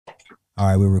All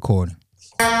right, we're recording.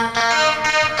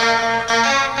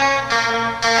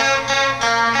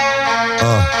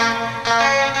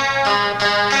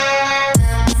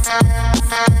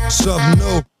 Something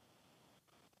new.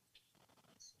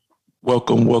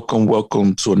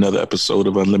 Welcome to another episode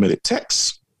of Unlimited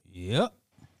Text. Yep.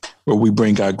 Where we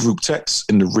bring our group text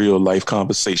into real life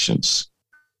conversations.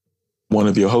 One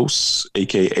of your hosts,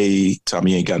 aka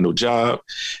Tommy Ain't Got No Job,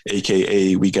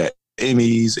 aka we got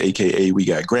Emmys, aka we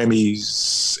got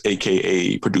Grammys,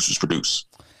 aka Producers Produce.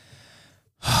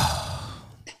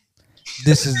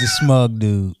 This is the smug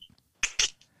dude.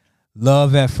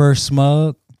 Love at first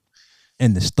smug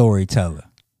and the storyteller.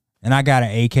 And I got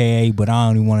an AKA, but I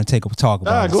don't even want to talk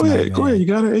about it. Go ahead. You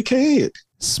got an AKA it.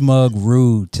 Smug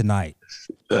Rude tonight.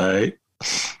 All right.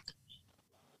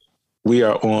 We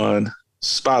are on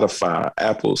Spotify,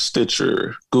 Apple,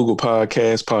 Stitcher, Google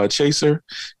Podcasts, Podchaser,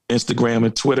 Instagram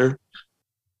and Twitter,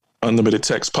 Unlimited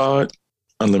Text Pod,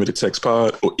 or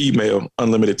email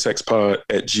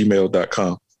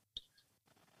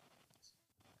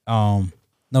unlimitedtextpod@gmail.com.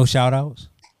 No shout outs?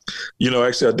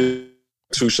 Actually I did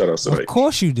 2 shout outs tonight. Of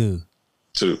course you do.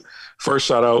 2. First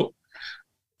shout out,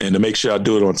 and to make sure I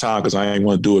do it on time because I ain't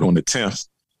want to do it on the 10th.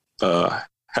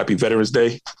 Happy Veterans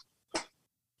Day.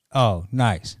 Oh,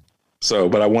 nice. So,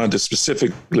 but I wanted to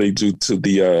specifically do to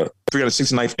the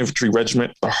 369th Infantry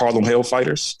Regiment, the Harlem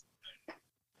Hellfighters,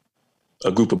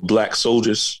 a group of Black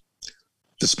soldiers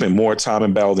that spent more time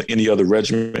in battle than any other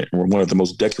regiment and were one of the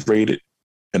most decorated,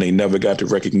 and they never got the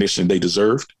recognition they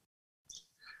deserved.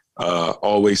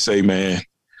 Always say, man,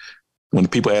 when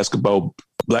people ask about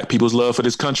Black people's love for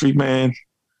this country, man,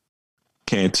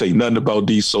 can't say nothing about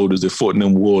these soldiers that fought in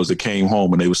them wars that came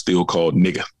home and they were still called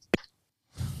nigga.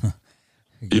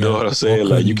 You know what I'm saying?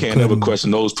 Like, you can't ever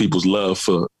question those people's love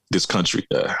for this country.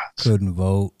 Couldn't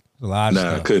vote.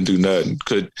 Couldn't do nothing.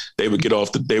 They would get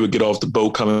off the boat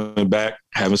coming back,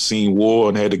 haven't seen war,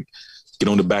 and had to get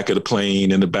on the back of the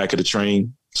plane and the back of the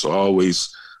train. So I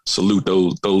always salute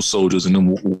those soldiers in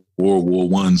them World War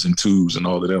I's and II's and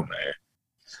all of them, man.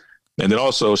 And then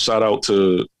also shout out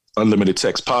to Unlimited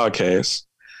Text Podcast,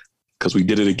 because we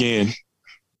did it again.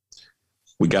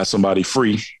 We got somebody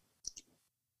free.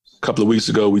 A couple of weeks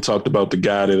ago, we talked about the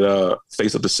guy that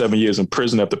faced up to 7 years in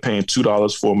prison after paying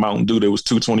 $2 for a Mountain Dew that was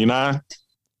 $2.29.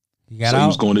 He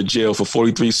was going to jail for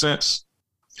 43 cents.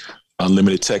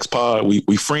 Unlimited Text Pod,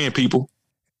 we freeing people.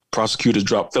 Prosecutors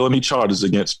dropped felony charges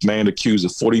against man accused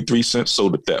of 43-cent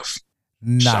soda theft.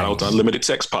 Nice. Shout out to Unlimited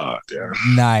Text Pod. Yeah.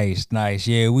 Nice.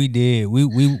 Yeah, we did.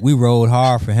 We rolled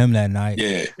hard for him that night.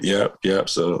 Yeah. Yep.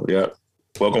 So, yep.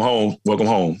 Welcome home.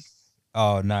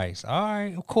 Oh, nice. All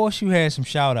right. Of course you had some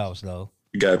shout outs though.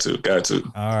 Got to.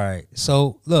 All right.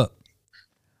 So look,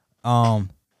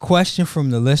 question from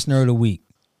the listener of the week.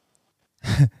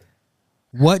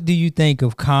 What do you think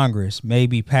of Congress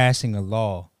maybe passing a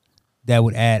law that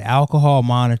would add alcohol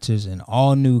monitors in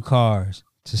all new cars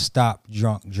to stop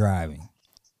drunk driving?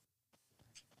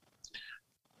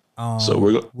 So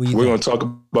we're going to talk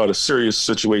about a serious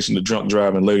situation of drunk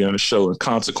driving later in the show and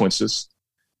consequences.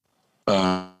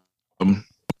 I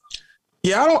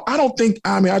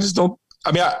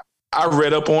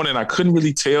read up on it and I couldn't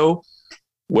really tell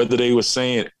whether they were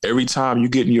saying every time you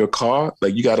get in your car,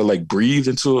 like you got to like breathe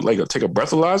into it, like take a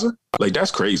breathalyzer. Like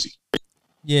that's crazy.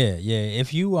 Yeah.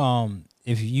 If you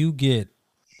get,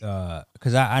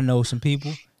 cause I know some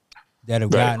people that have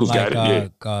gotten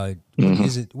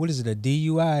what is it, a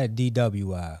DUI, a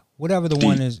DWI, whatever the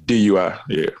one is. DUI.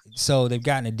 Yeah. So they've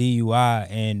gotten a DUI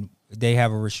and they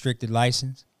have a restricted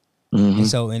license. Mm-hmm. And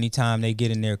so anytime they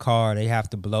get in their car, they have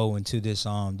to blow into this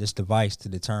device to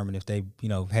determine if they,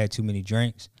 had too many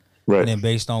drinks. Right. And then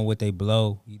based on what they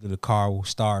blow, either the car will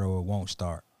start or it won't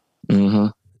start. Mm-hmm.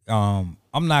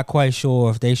 I'm not quite sure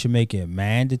if they should make it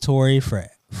mandatory for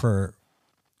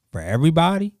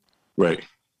everybody. Right.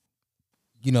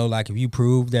 Like if you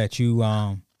prove that you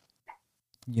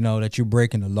that you're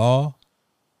breaking the law.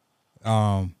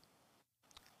 Because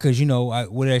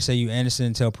what did I say? You're innocent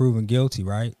until proven guilty,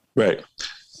 right? Right.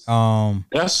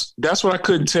 That's what I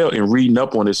couldn't tell in reading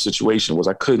up on this situation was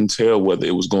I couldn't tell whether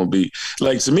it was going to be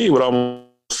like, to me, it would almost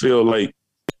feel like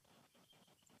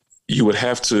you would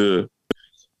have to,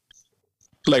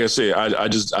 like I said, I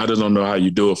just don't know how you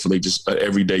do it for like just an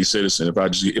everyday citizen.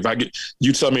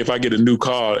 You tell me if I get a new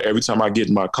car, every time I get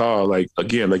in my car, like,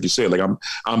 again, like you said, like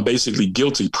I'm basically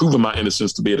guilty, proving my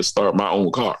innocence to be able to start my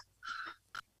own car.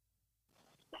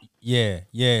 Yeah.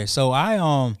 So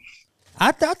I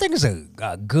think it's a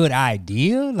good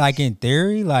idea. Like in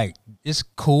theory, like it's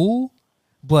cool,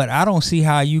 but I don't see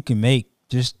how you can make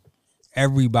just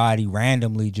everybody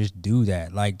randomly just do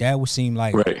that. Like that would seem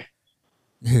like right.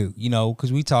 you know,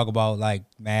 because we talk about like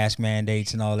mask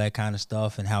mandates and all that kind of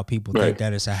stuff and how people think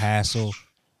that it's a hassle.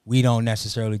 We don't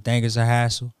necessarily think it's a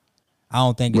hassle. I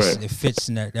don't think it fits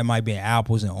in that. There might be an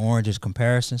apples and oranges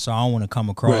comparison. So I don't want to come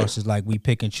across as like we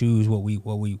pick and choose what we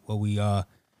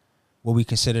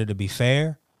consider to be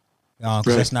fair.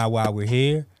 Because that's not why we're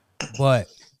here. But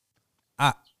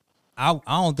I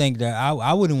don't think that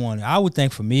I wouldn't want it. I would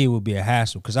think for me it would be a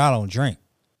hassle because I don't drink.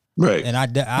 Right. And I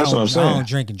don't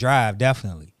drink and drive,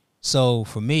 definitely. So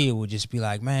for me it would just be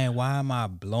like, man, why am I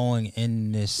blowing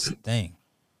in this thing?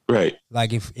 Right.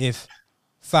 Like if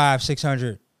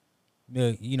 500-600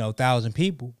 1,000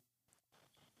 people,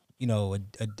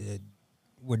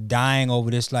 we're dying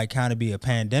over this, like kind of be a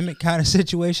pandemic kind of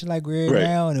situation like we're in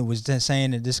now, and it was just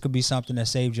saying that this could be something that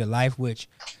saved your life, which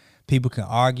people can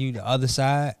argue the other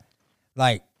side.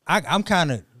 Like I'm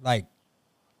kind of like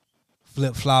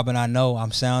flip flopping. I know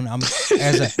I'm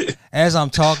as I'm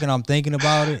talking, I'm thinking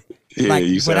about it. Yeah, like,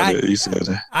 you said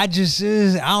that. I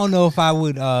don't know if I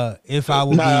would be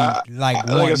like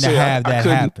wanting to have that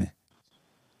happen.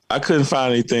 I couldn't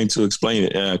find anything to explain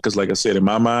it because, like I said, in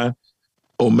my mind,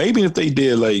 or maybe if they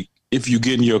did, like, if you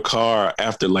get in your car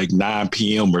after like 9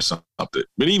 p.m. or something,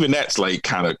 but even that's like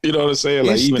kind of, you know what I'm saying?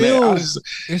 Like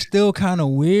it's still kind of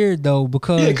weird though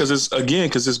because because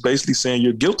it's basically saying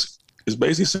you're guilty. It's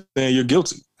basically saying you're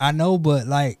guilty. I know, but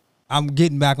like I'm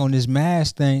getting back on this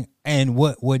mask thing, and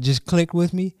what just clicked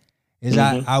with me is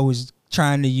I was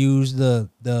trying to use the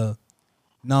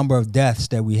number of deaths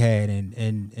that we had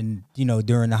and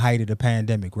during the height of the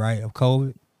pandemic, right, of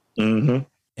COVID. Mm-hmm.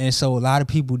 And so a lot of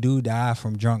people do die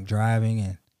from drunk driving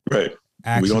and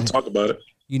we don't talk about it.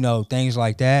 Things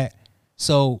like that.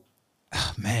 So,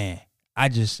 man, I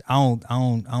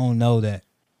don't know that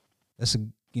that's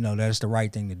that's the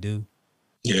right thing to do.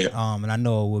 Yeah. And I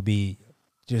know it would be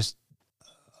just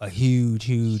a huge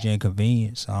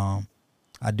inconvenience. I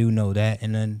do know that.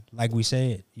 And then, like we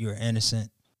said, you're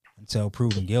innocent until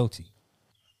proven guilty.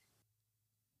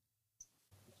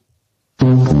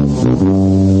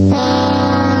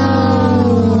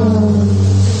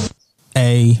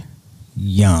 A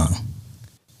Young.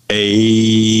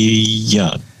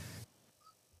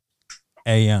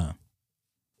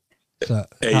 So,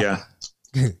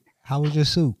 how was your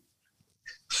soup?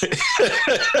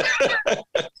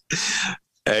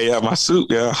 Hey, my soup,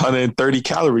 130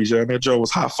 calories, that joke was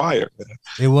hot fire. Man.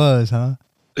 It was, huh?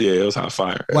 Yeah, it was hot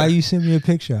fire. Why you send me a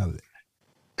picture of it?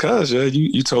 Cause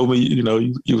you told me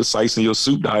you were slicing your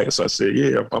soup diet, so I said,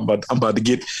 yeah, I'm about to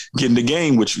get in the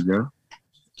game with you, man.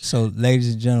 So,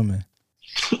 ladies and gentlemen,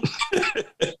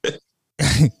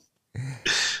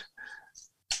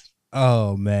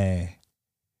 oh man,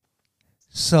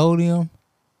 sodium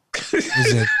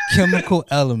is a chemical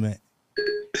element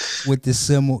with the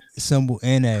symbol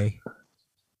Na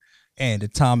and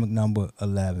atomic number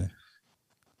 11.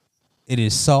 It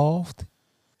is soft,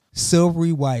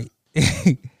 silvery white,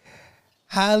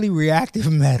 highly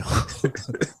reactive metal.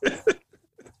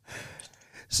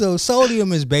 So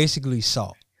sodium is basically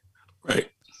salt.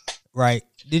 Right.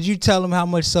 Did you tell them how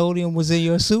much sodium was in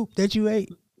your soup that you ate?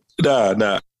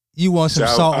 Nah. You want some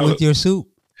salt with your soup?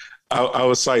 I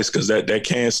was psyched because that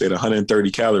can said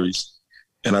 130 calories.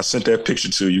 And I sent that picture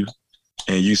to you.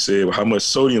 And you said, well, how much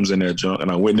sodium's in that junk?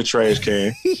 And I went in the trash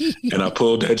can and I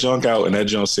pulled that junk out, and that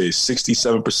junk said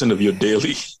 67% of your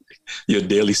daily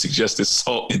suggested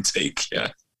salt intake.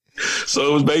 Yeah. So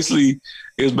it was basically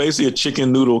a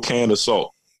chicken noodle can of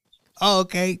salt. Oh,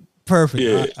 okay. Perfect.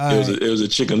 Yeah, it was a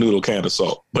chicken noodle can of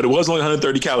salt. But it was only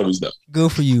 130 calories though.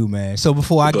 Good for you, man. So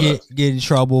before I get in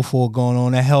trouble for going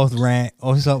on a health rant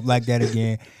or something like that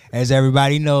again, as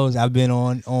everybody knows, I've been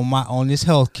on this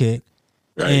health kick.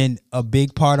 Right. And a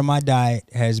big part of my diet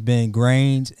has been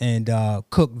grains and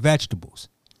cooked vegetables.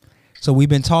 So we've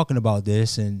been talking about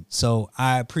this, and so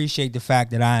I appreciate the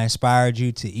fact that I inspired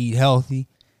you to eat healthy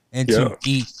and to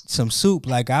eat some soup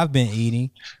like I've been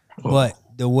eating. But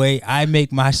the way I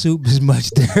make my soup is much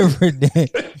different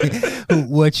than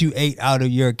what you ate out of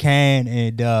your can.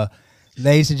 And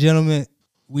ladies and gentlemen,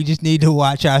 we just need to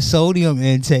watch our sodium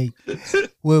intake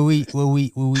when we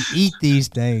eat these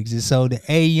things. And so the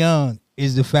A Young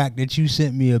is the fact that you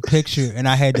sent me a picture and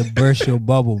I had to burst your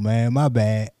bubble, man. My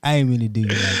bad. I ain't mean to do you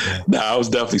like that. Nah, I was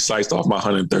definitely sliced off my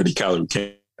 130 calorie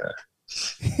can.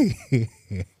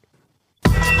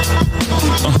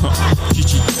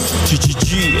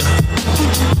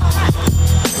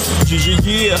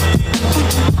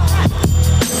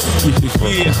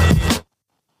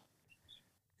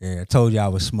 Yeah, I told you I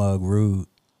was smug, rude.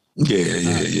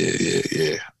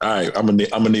 Yeah. All right, I'm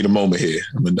gonna need a moment here.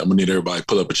 I'm gonna need everybody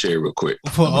pull up a chair real quick.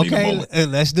 Okay,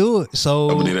 let's do it. So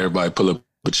I'm gonna need everybody pull up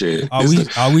But yeah,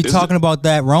 are we talking about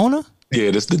that Rona?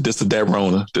 Yeah, this the that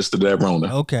Rona. This the that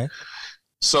Rona. Okay.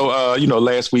 So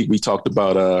last week we talked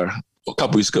about a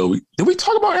couple weeks ago. Did we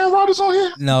talk about Aaron Rodgers on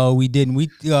here? No, we didn't. We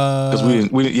missed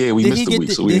the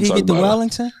week. So we did didn't he talk get the about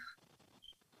Wellington?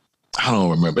 I don't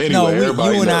remember. Anyway, no,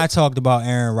 everybody you and I talked about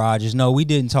Aaron Rodgers. No, we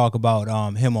didn't talk about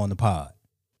him on the pod.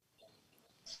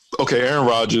 Okay, Aaron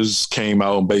Rodgers came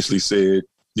out and basically said,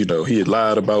 he had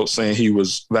lied about saying he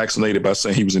was vaccinated by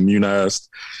saying he was immunized.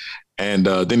 And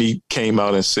then he came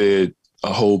out and said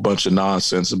a whole bunch of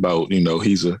nonsense about,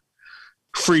 he's a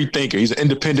free thinker. He's an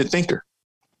independent thinker.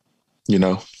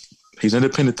 He's an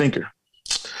independent thinker.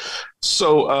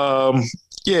 So,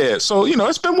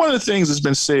 it's been one of the things that's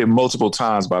been said multiple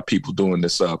times by people during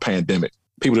this pandemic,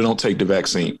 people that don't take the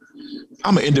vaccine.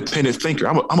 I'm an independent thinker.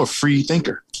 I'm a free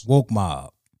thinker. Woke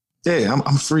mob. Yeah,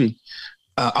 I'm free.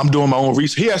 I'm doing my own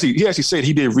research. He actually said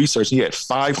he did research. He had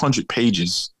 500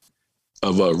 pages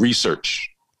of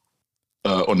research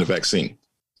on the vaccine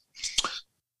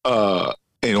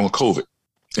and on COVID.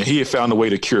 And he had found a way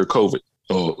to cure COVID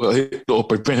or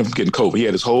prevent him from getting COVID. He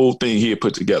had his whole thing he had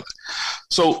put together.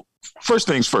 So first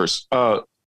things first,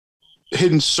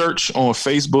 hitting search on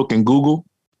Facebook and Google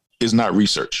is not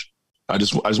research. I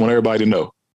just want everybody to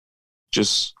know.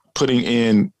 Just putting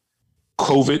in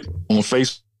COVID on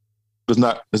Facebook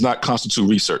does not constitute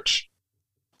research.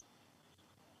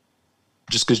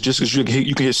 Just because you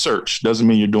can hit search doesn't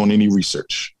mean you're doing any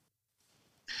research.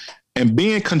 And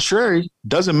being contrary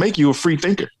doesn't make you a free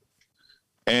thinker.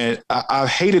 And I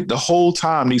hated the whole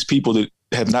time these people that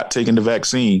have not taken the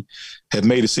vaccine have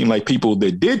made it seem like people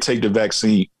that did take the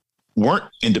vaccine weren't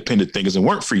independent thinkers and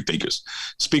weren't free thinkers.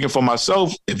 Speaking for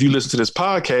myself, if you listen to this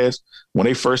podcast, when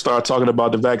they first started talking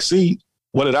about the vaccine,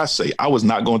 what did I say? I was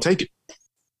not going to take it.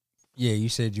 Yeah, you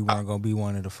said you weren't going to be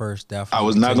one of the first. Definitely, I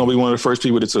was not going to be one of the first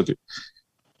people that took it.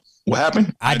 What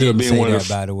happened? I didn't say that,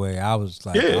 by the way. I was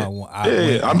like,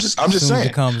 I'm just saying. As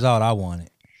it comes out, I want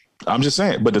it. I'm just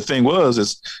saying. But the thing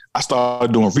is I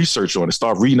started doing research on it,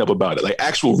 started reading up about it, like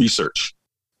actual research,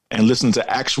 and listening to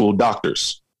actual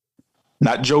doctors,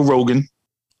 not Joe Rogan.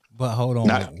 But hold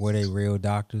on, were they real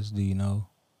doctors? Do you know?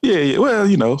 Yeah. Well,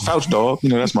 Fauci dog,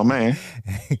 that's my man,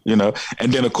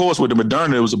 And then, of course, with the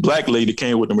Moderna, it was a black lady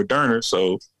came with the Moderna.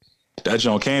 So that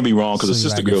John can be wrong because a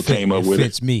sister girl came up with it.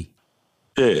 Fits me.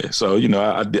 Yeah. So,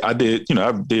 I did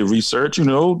research,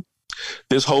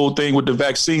 this whole thing with the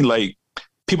vaccine, like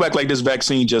people act like this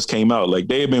vaccine just came out. Like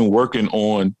they have been working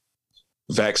on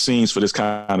vaccines for this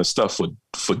kind of stuff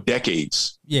for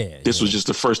decades. Yeah. This was just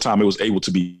the first time it was able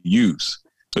to be used.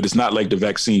 But it's not like the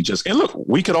vaccine and look,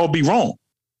 we could all be wrong.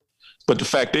 But the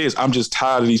fact is, I'm just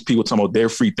tired of these people talking about they're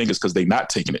free thinkers because they're not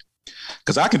taking it.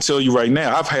 Because I can tell you right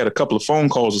now, I've had a couple of phone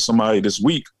calls with somebody this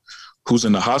week who's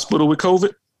in the hospital with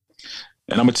COVID.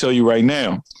 And I'm going to tell you right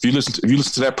now, if you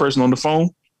listen to that person on the phone,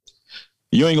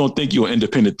 you ain't going to think you're an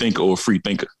independent thinker or a free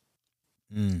thinker.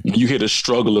 When you hear the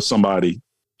struggle of somebody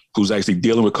who's actually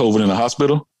dealing with COVID in the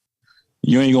hospital,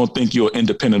 you ain't going to think you're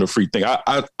independent or free thinker.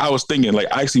 I was thinking, like,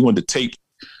 I actually wanted to take,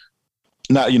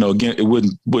 not, again, it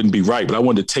wouldn't be right, but I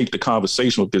wanted to take the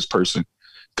conversation with this person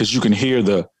because you can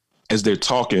hear as they're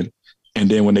talking, and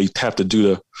then when they have to do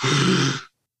the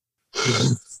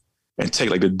and take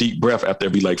like the deep breath after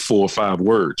every like 4 or 5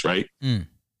 words, right?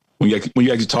 When you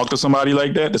actually talk to somebody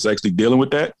like that, that's actually dealing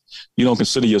with that, you don't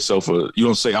consider yourself you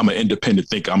don't say I'm an independent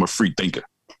thinker, I'm a free thinker.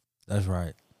 That's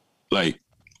right. Like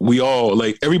we all,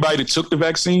 like everybody that took the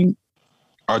vaccine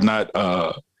are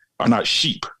not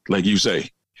sheep, like you say.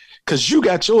 Because you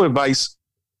got your advice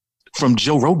from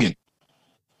Joe Rogan.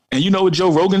 And you know what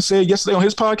Joe Rogan said yesterday on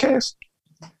his podcast?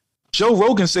 Joe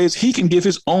Rogan says he can give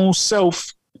his own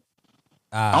self,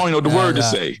 I don't even know the word to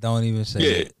say. Don't even say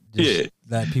it. Just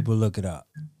let people look it up.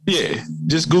 Yeah,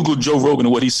 just Google Joe Rogan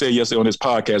and what he said yesterday on his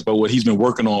podcast about what he's been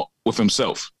working on with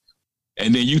himself.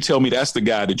 And then you tell me that's the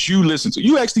guy that you listen to.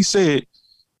 You actually said,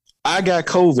 I got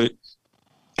COVID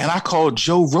and I called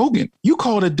Joe Rogan. You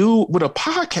called a dude with a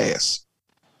podcast.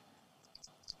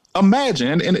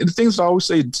 Imagine, and the things I always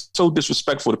say so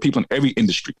disrespectful to people in every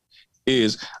industry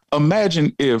is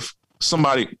imagine if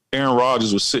Aaron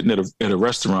Rodgers was sitting at a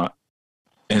restaurant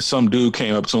and some dude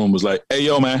came up to him and was like, hey,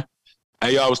 yo, man.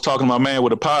 Hey, I was talking to my man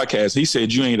with a podcast. He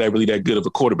said you ain't really that good of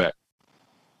a quarterback.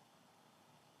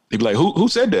 He'd be like, who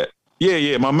said that?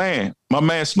 Yeah, my man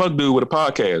Smug dude with a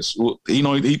podcast.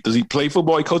 Does he play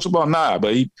football? He coach football? Nah,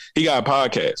 but he got a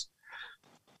podcast.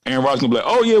 Aaron Rodgers gonna be like,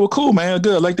 oh yeah, well cool, man,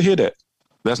 good. I'd like to hear that.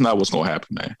 That's not what's gonna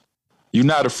happen, man. You're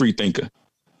not a free thinker.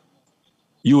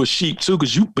 You a sheep too,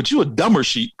 but you a dumber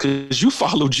sheep because you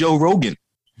follow Joe Rogan.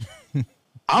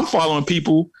 I'm following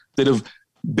people that have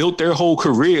built their whole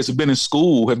careers, have been in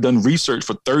school, have done research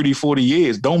for 30, 40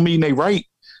 years. Don't mean they right.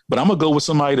 But I'm gonna go with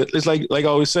somebody that it's like I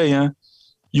always say, huh?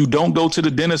 You don't go to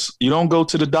the dentist, you don't go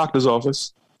to the doctor's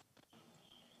office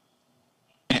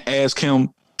and ask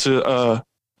him to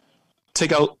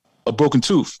take out a broken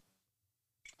tooth.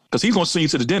 Because he's gonna send you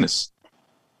to the dentist.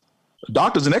 The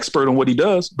doctor's an expert on what he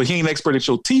does, but he ain't an expert at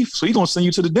your teeth, so he's gonna send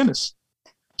you to the dentist.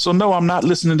 So no, I'm not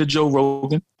listening to Joe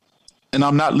Rogan, and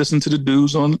I'm not listening to the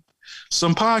dudes on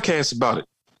some podcasts about it.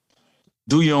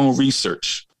 Do your own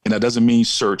research. And that doesn't mean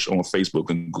search on Facebook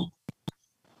and Google.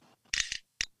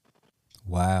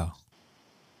 Wow.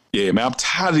 Yeah, man, I'm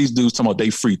tired of these dudes talking about they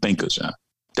free thinkers, yeah.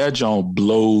 That John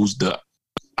blows the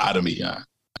out of me, yeah.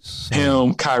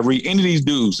 Him, Kyrie, any of these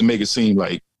dudes to make it seem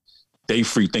like they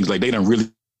free thinkers, like they don't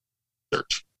really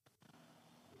search.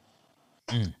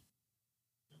 And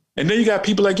then you got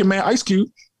people like your man Ice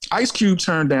Cube. Ice Cube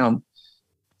turned down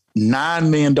 $9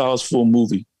 million for a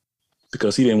movie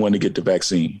because he didn't want to get the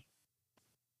vaccine.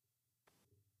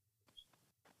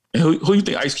 And who you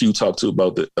think Ice Cube talked to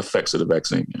about the effects of the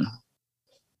vaccine? Yeah?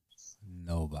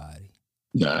 Nobody.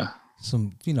 Nah.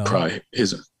 Some, probably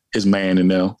his man and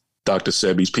now Dr.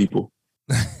 Sebi's people.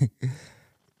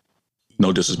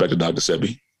 No disrespect to Dr.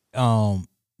 Sebi.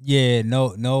 Yeah,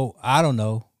 no, I don't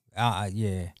know.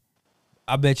 Yeah.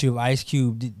 I bet you if Ice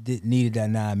Cube needed that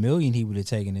 $9 million, he would have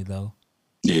taken it though.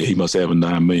 Yeah, he must have a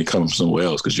 $9 million coming from somewhere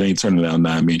else because you ain't turning down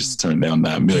 $9 million just to turn down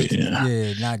 $9 million.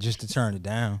 Yeah, not just to turn it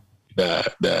down.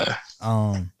 Nah.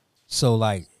 So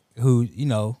like, who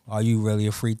are you really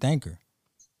a free thinker?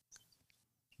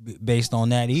 Based on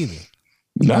that either.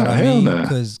 Nah, hell nah.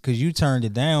 Because you turned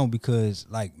it down because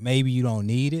like maybe you don't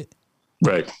need it.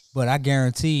 Right. But I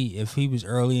guarantee if he was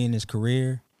early in his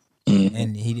career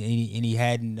and he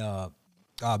hadn't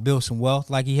built some wealth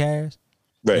like he has,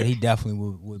 right, then he definitely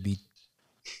would be.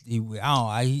 He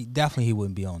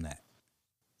wouldn't be on that.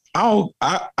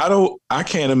 I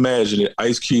can't imagine that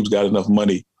Ice Cube's got enough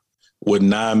money with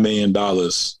 $9 million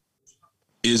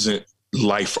isn't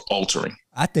life altering.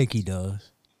 I think he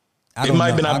does. It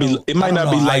might not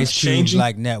be life changing,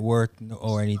 like net worth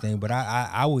or anything, but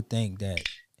I would think that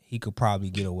he could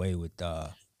probably get away with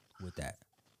that.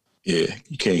 Yeah,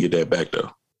 you can't get that back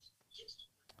though.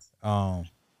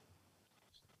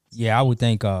 Yeah, I would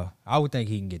think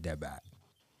he can get that back.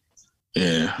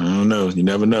 Yeah, I don't know. You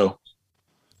never know.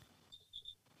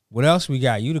 What else we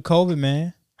got? You the COVID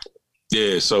man?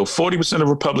 Yeah, so 40% of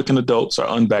Republican adults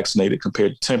are unvaccinated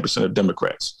compared to 10% of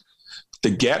Democrats. The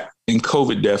gap in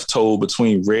COVID death toll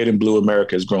between red and blue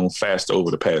America has grown fast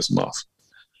over the past month.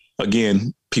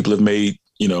 Again, people have made,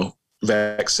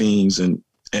 vaccines and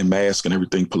masks and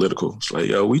everything political. It's like,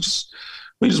 we just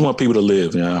want people to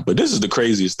live, But this is the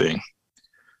craziest thing.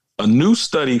 A new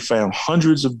study found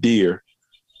hundreds of deer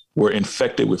were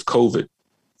infected with COVID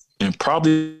and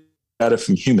probably got it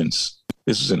from humans.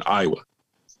 This is in Iowa,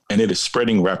 and it is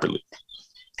spreading rapidly.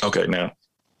 Okay, now,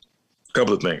 a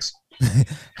couple of things.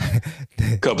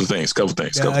 Couple of things.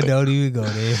 Don't even go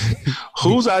there.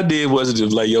 Whose idea was it to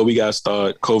like, we got to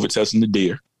start COVID testing the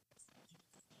deer?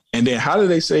 And then how do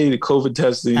they say the COVID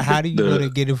testing? How do you go to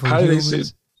get it from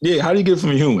humans? How do you get it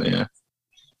from a human? Yeah.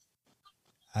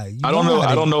 I don't know.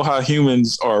 I don't know how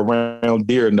humans are around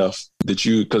deer enough that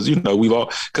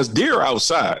because deer are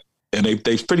outside and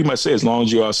they pretty much say as long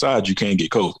as you're outside, you can't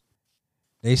get COVID.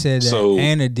 They said that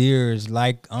and a deer is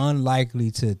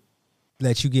unlikely to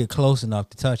let you get close enough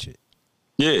to touch it.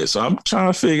 Yeah, so I'm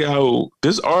trying to figure out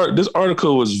this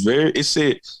article was it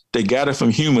said they got it from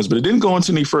humans, but it didn't go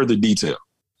into any further detail.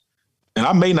 And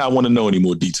I may not want to know any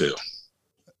more detail.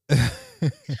 The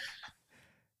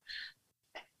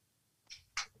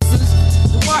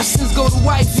Washingtons go to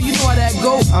white, so you know how that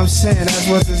go. I'm saying that's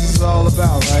what this is all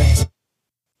about, right?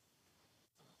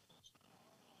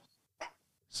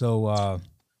 So,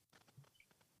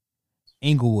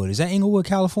 Inglewood, is that Inglewood,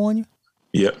 California?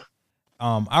 Yep.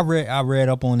 I read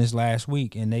up on this last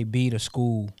week, and they beat a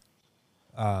school,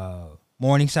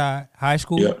 Morningside High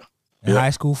School, in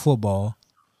high school football.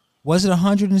 Was it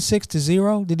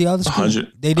 106-0? Did the other school?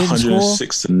 They didn't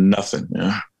 106 score? to nothing.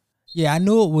 Yeah. Yeah, I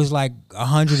knew it was like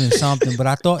 100 and something, but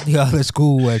I thought the other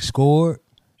school had scored.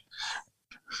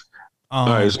 All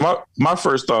right, so my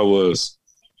first thought was,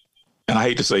 and I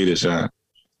hate to say this, Sean,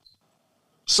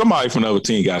 somebody from the other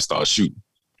team got to start shooting.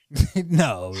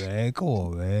 No, man. Come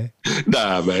on, man.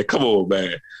 Nah, man. Come on,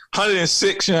 man.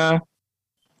 106, Sean.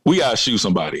 We got to shoot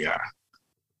somebody, yeah.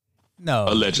 No.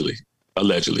 Allegedly,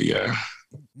 yeah.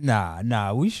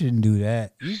 Nah, we shouldn't do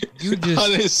that. You just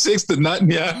 106 to nothing,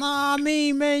 yeah. Nah, I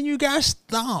mean, man, you got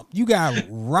stomped. You got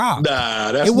rocked.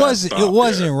 Nah, that's it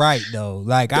wasn't right though.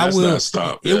 Like that's I will not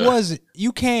stop, it wasn't.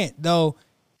 You can't though.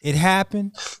 it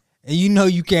happened, and you know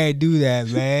you can't do that,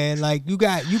 man. Like you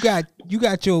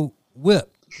got your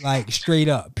whip like straight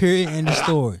up. Period. End of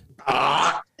story.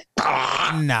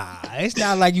 Nah, it's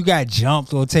not like you got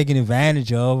jumped or taken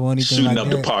advantage of or anything Shooting like up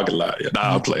that. the parking lot. Yeah,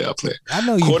 I'll play. I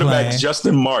know you Quarterback playing.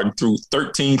 Justin Martin threw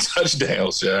 13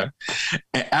 touchdowns, yeah,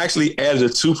 and actually added a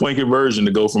 2-point conversion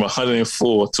to go from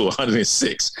 104 to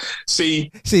 106.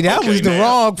 See, that was the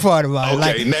wrong part about it.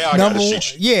 Okay, like, now I gotta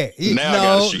shoot you. Yeah, Now I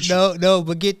gotta shoot you. No,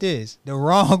 but get this. The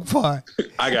wrong part.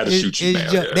 I gotta shoot you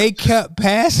now. Yeah. They kept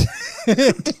passing.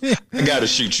 I gotta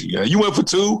shoot you. Yeah, you went for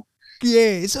 2.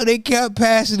 Yeah, so they kept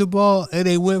passing the ball and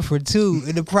they went for 2.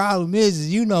 And the problem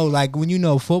is you know, like when you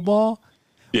know football,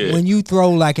 when you throw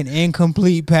like an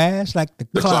incomplete pass, like the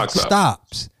clock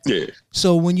stops. Yeah.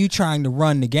 So when you're trying to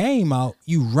run the game out,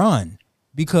 you run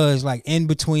because like in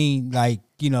between, like,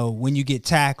 you know, when you get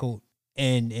tackled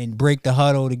and break the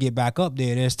huddle to get back up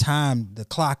there, there's time. The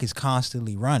clock is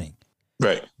constantly running.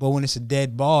 Right. But when it's a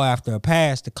dead ball after a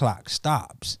pass, the clock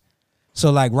stops. So,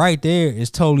 like, right there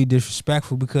is totally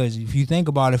disrespectful because if you think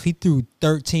about it, if he threw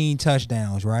 13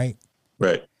 touchdowns, right?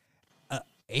 Right.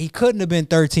 He couldn't have been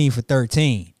 13 for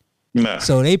 13. Nah.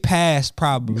 So they passed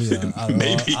probably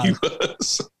maybe he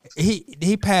was.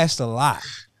 He passed a lot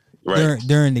right.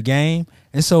 during the game.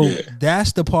 And so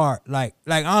that's the part, like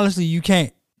honestly, you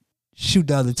can't shoot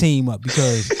the other team up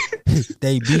because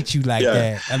they beat you like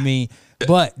that. I mean,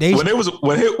 but they when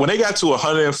they got to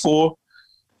 104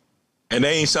 and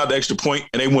they ain't shot the extra point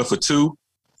and they went for 2.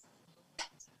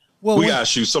 Well, we gotta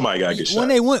shoot. Somebody gotta get shot.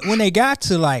 When they got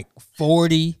to like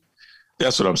 40,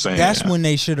 that's what I'm saying. That's when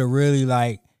they should have really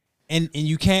like, and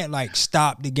you can't like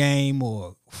stop the game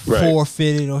or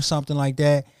forfeit it or something like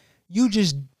that. You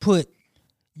just put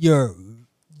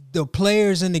the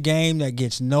players in the game that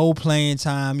gets no playing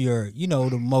time.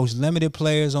 The most limited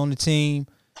players on the team.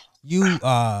 You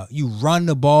run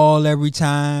the ball every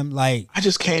time. Like I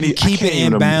just can't keep it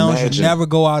in bounds. Imagine. You never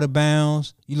go out of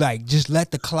bounds. You like just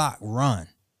let the clock run.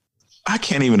 I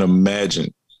can't even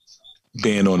imagine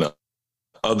being on the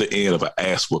other end of an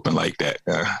ass whooping like that.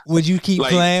 Would you keep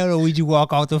playing or would you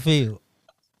walk off the field?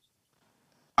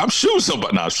 I'm shooting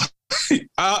somebody. No,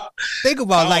 think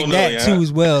about like that too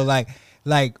as well.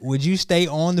 Like would you stay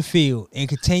on the field and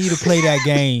continue to play that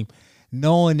game?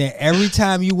 Knowing that every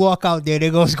time you walk out there,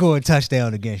 they're gonna score a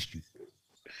touchdown against you.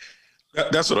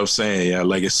 That's what I'm saying. Yeah,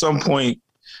 like at some point,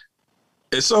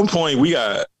 we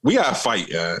got fight.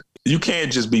 Yeah, you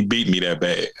can't just be beating me that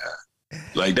bad.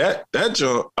 Like that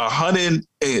 100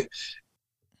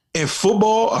 in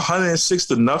football,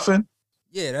 106-0.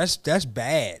 Yeah, that's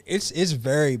bad. It's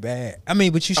very bad. I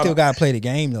mean, but you still gotta play the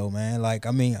game though, man. Like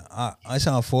I mean, it's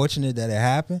unfortunate that it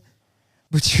happened,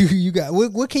 but you got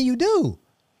what can you do?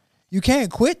 You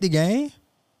can't quit the game.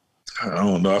 I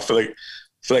don't know. I feel like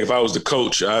if I was the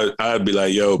coach, I'd be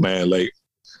like, yo, man, like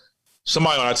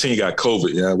somebody on our team got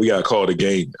COVID. Yeah, we got to call the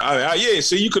game.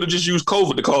 See, you could have just used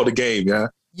COVID to call the game. Yeah.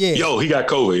 Yeah. Yo, he got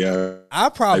COVID. Yeah. I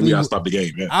probably we got to stop the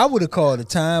game. Yeah. I would have called a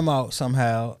timeout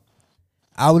somehow.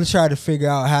 I would have tried to figure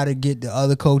out how to get the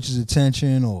other coach's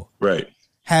attention or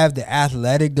have the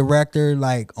athletic director,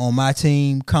 like on my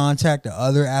team, contact the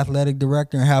other athletic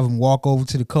director and have him walk over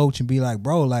to the coach and be like,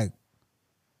 bro, like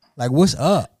what's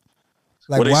up?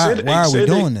 Like, why are we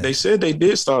doing this? They said they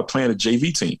did start playing a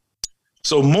JV team.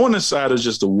 So Morningside is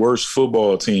just the worst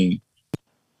football team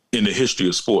in the history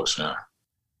of sports now.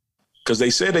 Because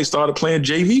they said they started playing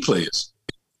JV players.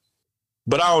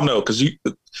 But I don't know, because I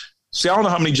don't know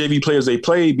how many JV players they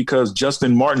played because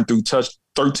Justin Martin threw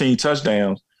 13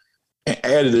 touchdowns and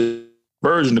added a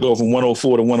version to go from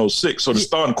 104 to 106. So the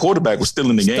starting quarterback was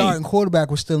still in the game. Starting quarterback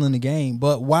was still in the game.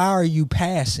 But why are you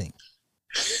passing?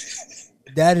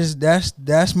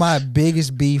 That's my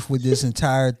biggest beef with this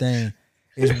entire thing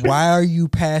is why are you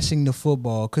passing the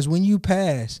football? Because when you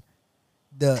pass,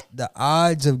 the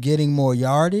odds of getting more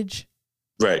yardage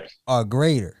are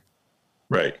greater.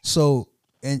 Right. So,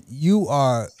 and you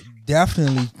are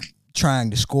definitely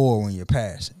trying to score when you're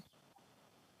passing.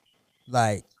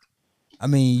 Like, I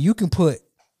mean, you can put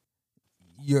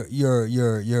your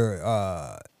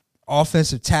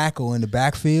offensive tackle in the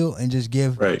backfield and just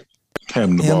give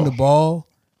him the ball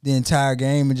the entire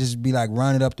game and just be like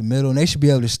running up the middle, and they should be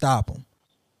able to stop him,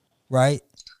 right?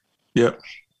 Yep.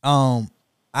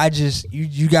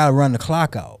 You got to run the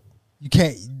clock out. You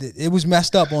can't. It was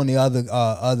messed up on the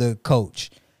other coach,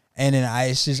 and then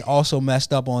it's just also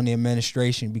messed up on the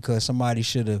administration because somebody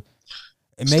should have.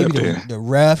 And maybe the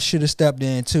ref should have stepped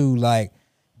in too. Like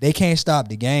they can't stop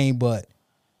the game, but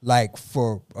like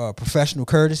for professional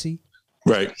courtesy,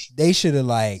 they should have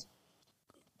like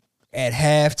at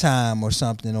halftime or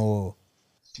something, or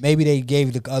maybe they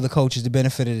gave the other coaches the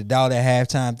benefit of the doubt at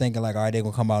halftime, thinking like, all right, they're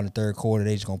gonna come out in the third quarter,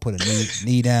 they just gonna put a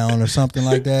knee down or something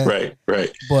like that.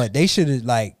 Right. But they should have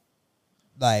like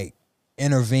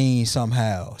intervened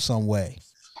somehow, some way.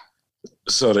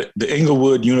 So the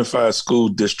Inglewood Unified School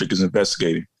District is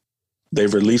investigating.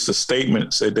 They've released a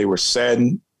statement, said they were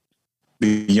saddened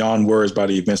beyond words by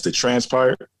the events that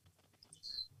transpired.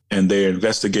 And they're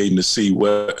investigating to see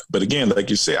what, but again, like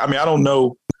you said, I mean, I don't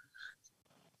know.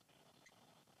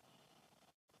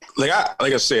 Like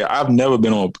I said, I've never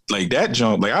been on like that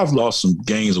jump. Like I've lost some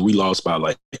games and we lost by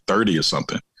like 30 or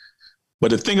something.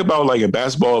 But the thing about like in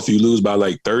basketball, if you lose by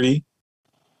like 30,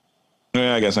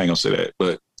 I guess I ain't gonna say that,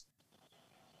 but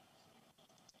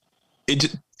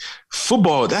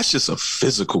football, that's just a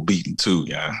physical beating too,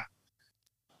 yeah.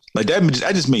 Like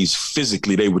that just means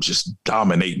physically they were just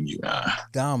dominating you.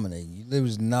 Dominating you. There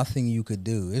was nothing you could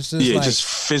do. It's just just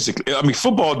physically. I mean,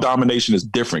 football domination is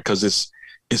different because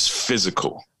it's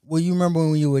physical. Well, you remember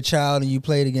when you were a child and you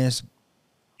played against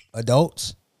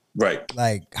adults, right?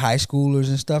 Like high schoolers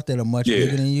and stuff that are much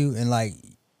bigger than you, and like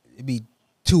it'd be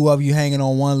two of you hanging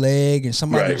on one leg and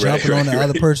somebody jumping on the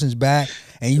other person's back,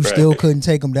 and you still couldn't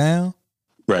take them down.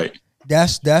 Right.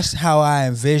 That's how I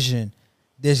envision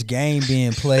this game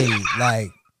being played,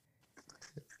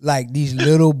 like these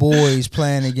little boys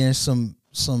playing against some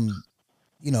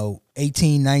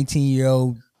 18,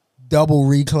 19-year-old double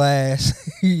reclass,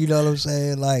 you know what I'm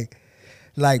saying? Like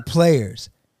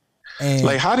players. And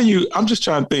like how do you, I'm just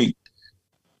trying to think,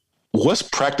 what's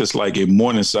practice like in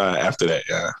Morningside after that?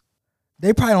 Yeah.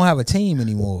 They probably don't have a team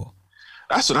anymore.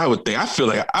 That's what I would think. I feel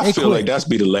like that's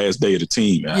be the last day of the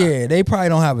team. Yeah, they probably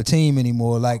don't have a team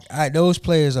anymore. Like those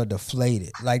players are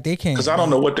deflated. Like they can't. Because I don't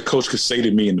know what the coach could say to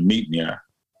me in the meeting. Yeah.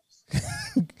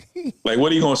 Like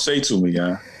what are you gonna say to me?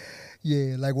 Yeah.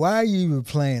 Yeah. Like why are you even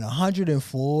playing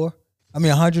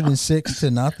 106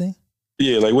 to nothing?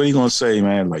 Yeah. Like what are you gonna say,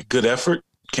 man? Like good effort?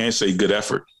 Can't say good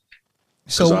effort.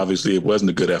 Because obviously it wasn't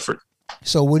a good effort.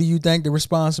 So what do you think the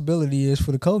responsibility is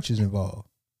for the coaches involved?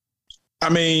 I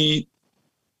mean,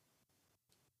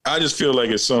 I just feel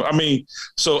like it's so I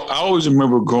always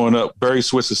remember growing up, Barry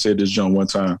Switzer said this John one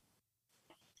time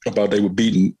about they were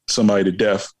beating somebody to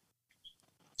death.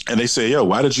 And they said, yo,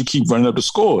 why did you keep running up the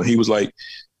score? He was like,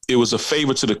 it was a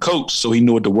favor to the coach, so he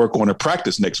knew what to work on in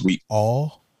practice next week.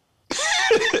 Oh.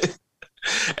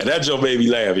 And that joke made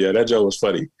me laugh. Yeah, that joke was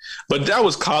funny. But that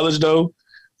was college though.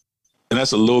 And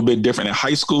that's a little bit different. In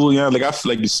high school, yeah, like I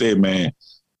feel like you said, man,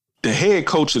 the head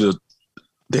coach of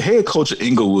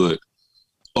Inglewood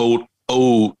owed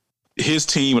his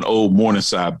team and old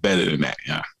Morningside better than that,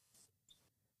 yeah.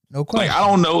 No question. Like I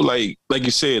don't know, like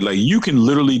you said, like you can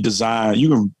literally design, you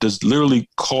can just literally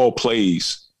call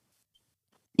plays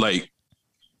like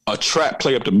a trap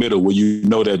play up the middle where you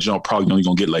know that jump probably only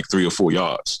gonna get like 3 or 4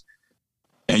 yards.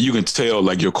 And you can tell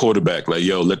like your quarterback, like,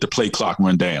 yo, let the play clock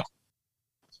run down.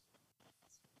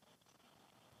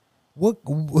 What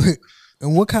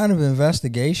kind of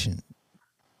investigation?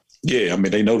 Yeah, I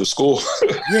mean, they know the score.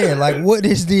 Yeah, like what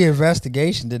is the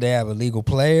investigation? Did they have illegal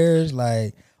players?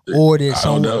 Like, or did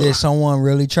someone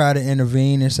really try to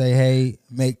intervene and say, hey,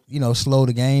 slow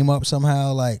the game up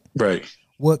somehow? Like, right.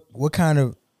 What kind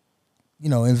of,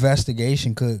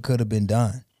 investigation could have been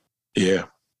done? Yeah.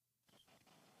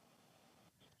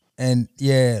 And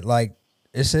yeah, like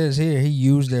it says here, he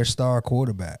used their star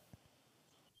quarterback.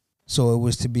 So it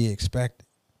was to be expected.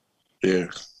 Yeah.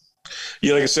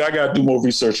 Yeah, like I said, I got to do more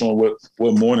research on what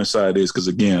Morningside is because,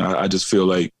 again, I just feel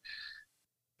like,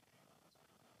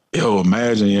 yo,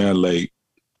 imagine, yeah, like.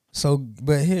 So,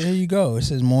 but here you go. It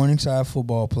says Morningside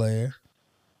football player,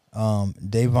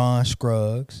 Davon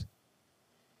Scruggs.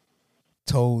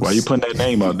 Why you putting that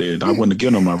name out there? I wouldn't have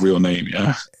given him my real name,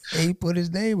 yeah. He put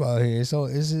his name out here. So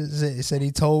it said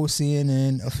he told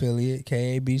CNN affiliate,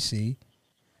 KABC,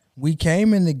 we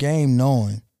came in the game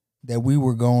knowing that we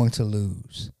were going to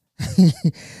lose.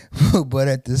 But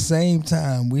at the same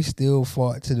time, we still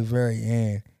fought to the very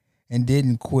end and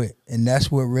didn't quit. And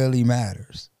that's what really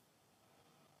matters.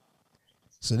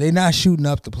 So they're not shooting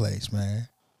up the place, man.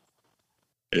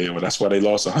 Yeah, well, that's why they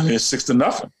lost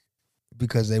 106-0.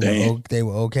 Because they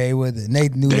were okay with it. And they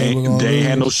knew they were going to lose. They ain't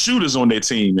had no shooters on their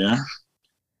team, man.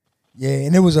 Yeah,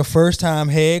 and it was a first-time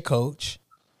head coach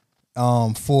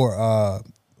for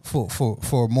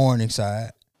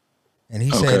Morningside. And he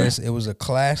said it was a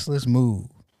classless move.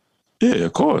 Yeah,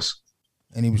 of course.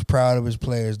 And he was proud of his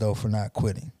players, though, for not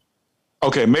quitting.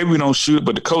 Okay, maybe we don't shoot,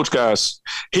 but the coach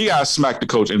he got smacked the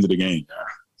coach into the game.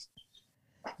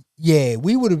 Yeah,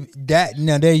 we would have that.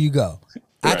 Now, there you go.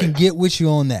 Right. I can get with you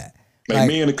on that. Like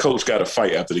me and the coach got a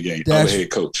fight after the game, the other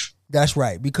head coach. That's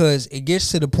right, because it gets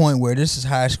to the point where this is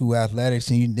high school athletics,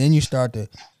 and then you start to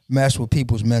mess with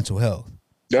people's mental health.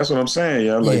 That's what I'm saying.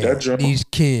 Yeah, like that jump. These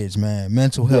kids, man,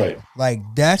 mental health. Right. Like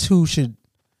that's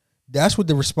what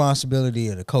the responsibility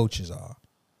of the coaches are.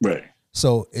 Right.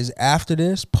 So is after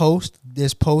this post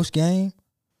game,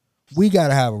 we got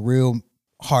to have a real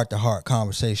heart-to-heart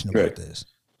conversation about this.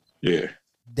 Yeah.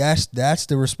 That's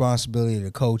the responsibility of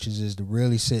the coaches, is to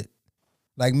really sit.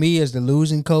 Like me as the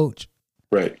losing coach,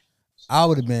 right? I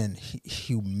would have been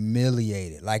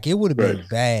humiliated. Like it would have been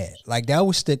bad. Like that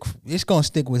would stick. It's gonna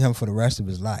stick with him for the rest of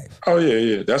his life. Oh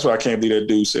yeah. That's why I can't believe that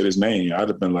dude said his name. I'd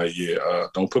have been like,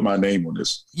 don't put my name on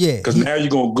this. Yeah, because now you're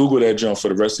gonna Google that jump for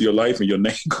the rest of your life, and your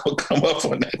name gonna come up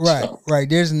on that. Jump. Right.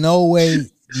 There's no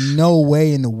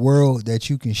way in the world that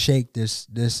you can shake this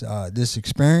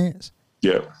experience.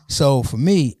 Yeah. So for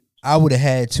me, I would have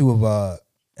had to have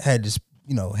had this,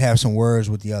 have some words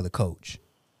with the other coach.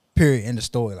 Period. End of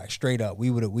story. Like straight up, we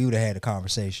would have had a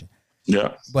conversation.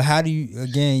 Yeah. But how do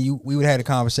we would have had a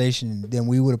conversation, and then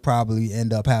we would have probably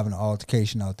end up having an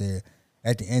altercation out there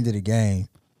at the end of the game.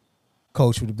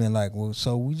 Coach would have been like, well,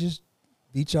 so we just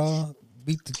beat the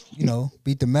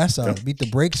mess out, beat the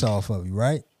brakes off of you,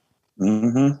 right?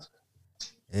 Mm-hmm.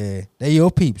 Yeah, they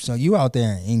your peeps. So you out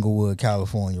there in Inglewood,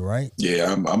 California, right?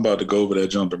 Yeah, I'm about to go over that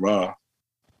jump tomorrow.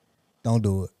 Don't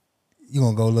do it. You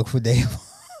gonna go look for Dave?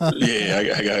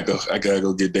 Yeah, I gotta go. I gotta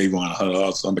go get Dave on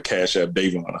 $100. So I'm gonna cash out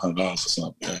Dave on $100 or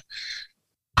something. Yeah.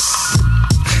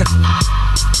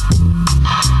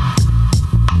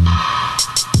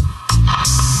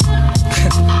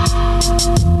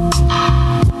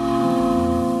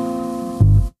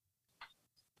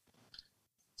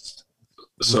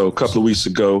 So a couple of weeks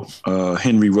ago,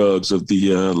 Henry Ruggs of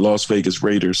the Las Vegas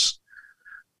Raiders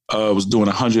was doing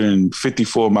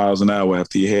 154 miles an hour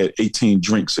after he had 18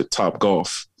 drinks at Top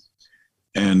Golf,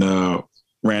 and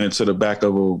ran into the back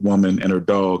of a woman and her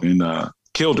dog and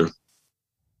killed her.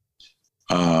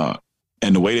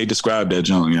 And the way they described that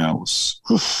junk, was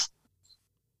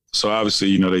so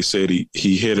obviously, they said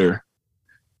he hit her,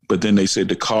 but then they said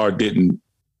the car didn't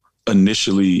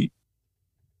initially.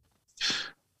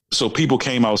 So people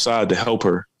came outside to help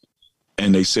her,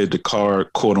 and they said the car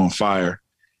caught on fire,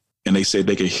 and they said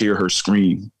they could hear her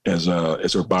scream as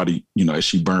her body, as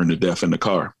she burned to death in the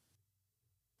car.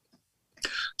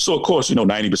 So of course,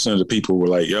 90% of the people were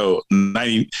like,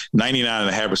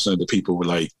 99.5% of the people were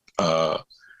like,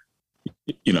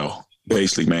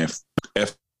 basically, man,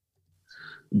 F.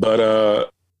 But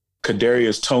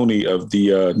Kadarius Toney of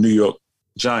the New York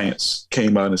Giants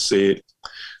came out and said,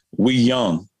 "We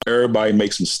young. Everybody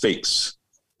makes mistakes.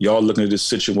 Y'all looking at this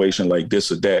situation like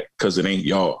this or that because it ain't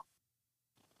y'all.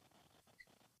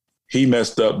 He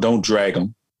messed up. Don't drag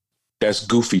him. That's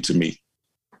goofy to me."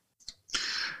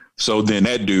 So then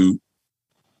that dude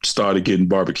started getting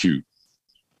barbecued.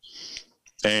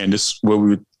 And this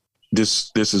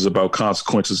is about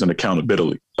consequences and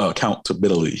accountability.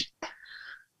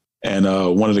 And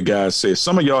one of the guys said,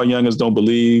 "Some of y'all youngins don't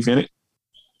believe in it.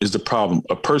 Is the problem.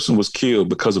 A person was killed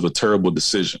because of a terrible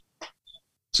decision.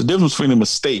 It's the difference between a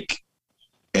mistake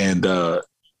and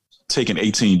taking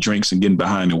 18 drinks and getting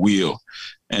behind the wheel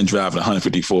and driving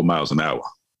 154 miles an hour."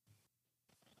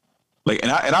 Like,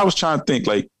 and I was trying to think,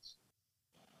 like,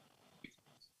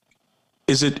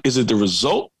 is it the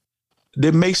result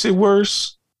that makes it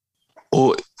worse?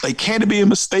 Or like, can it be a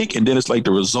mistake? And then it's like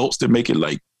the results that make it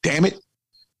like, damn it.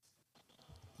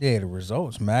 Yeah, the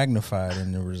results magnified,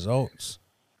 and the results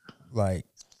like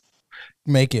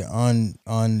make it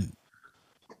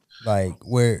like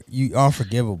where you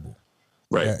unforgivable.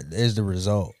 Right. That is the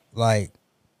result. Like,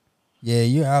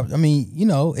 yeah, I mean,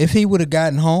 if he would have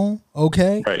gotten home,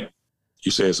 okay. Right.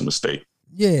 You say it's a mistake.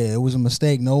 Yeah, it was a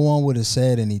mistake. No one would have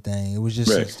said anything. It was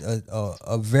just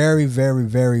a very, very,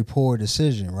 very poor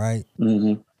decision, right?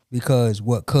 Mm-hmm. Because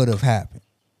what could have happened.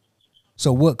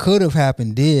 So what could have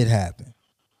happened did happen,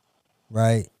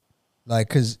 right? Like,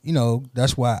 because,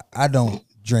 that's why I don't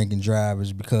drink and drive,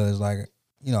 is because, like,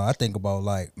 I think about,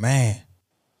 like, man,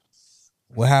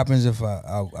 what happens if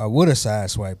I would have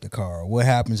sideswiped the car? What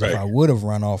happens if I would have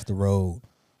run off the road?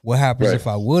 What happens if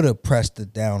I would have pressed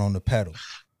it down on the pedal?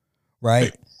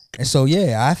 Right? And so,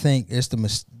 yeah, I think it's the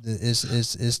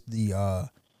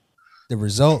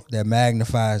result that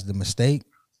magnifies the mistake.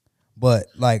 But,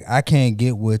 like, I can't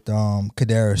get with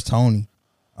Kadarius Toney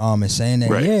and saying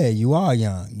that, yeah, you are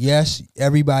young. Yes,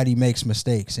 everybody makes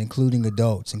mistakes, including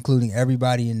adults, including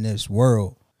everybody in this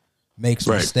world makes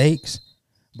mistakes.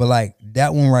 But, like,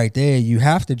 that one right there, you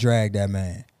have to drag that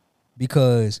man.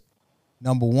 Because,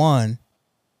 number one,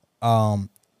 and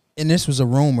this was a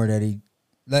rumor that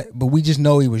but we just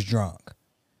know he was drunk.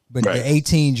 But the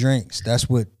 18 drinks, that's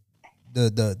what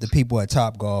the people at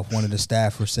Top Golf, one of the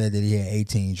staffers said that he had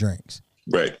 18 drinks.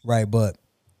 Right. Right, but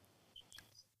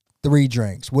 3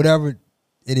 drinks, whatever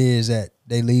it is that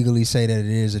they legally say that it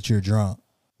is that you're drunk,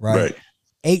 right?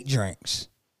 8 drinks,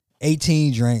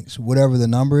 18 drinks, whatever the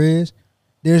number is,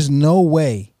 there's no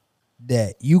way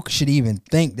that you should even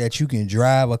think that you can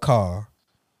drive a car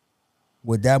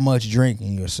with that much drink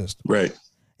in your system. Right.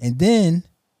 And then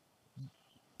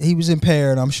he was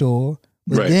impaired, I'm sure.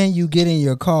 But then you get in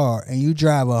your car and you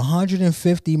drive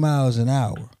 150 miles an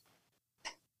hour.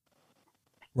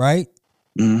 Right?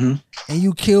 Mm-hmm. And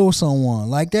you kill someone.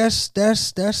 Like that's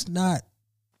not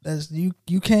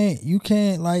you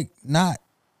can't like not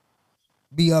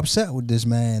be upset with this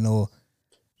man or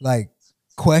like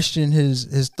question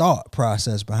his thought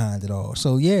process behind it all.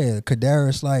 So yeah,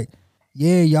 Kadarius, like,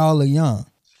 yeah, y'all are young.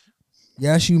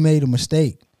 Yes, you made a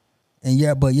mistake. And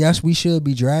yeah, but yes, we should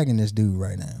be dragging this dude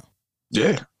right now.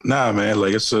 Yeah. Nah, man.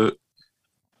 Like I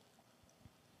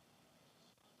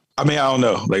don't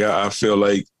know. Like I feel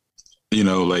like,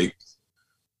 like,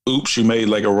 oops, you made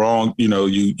like a wrong,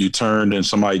 you turned and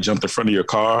somebody jumped in front of your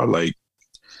car. Like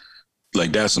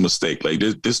that's a mistake. Like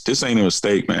this ain't a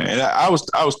mistake, man. And I was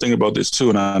thinking about this too.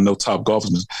 And I know Top Golf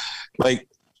is like,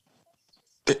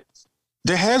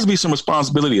 there has to be some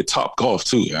responsibility at Top Golf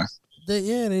too. Yeah.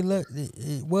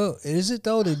 Well, is it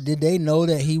though? Did they know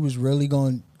that he was really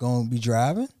going to be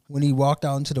driving when he walked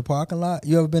out into the parking lot?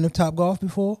 You ever been to Top Golf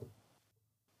before?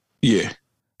 Yeah.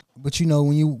 But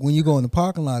when you go in the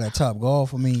parking lot at Top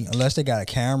Golf, I mean, unless they got a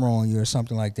camera on you or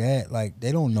something like that, like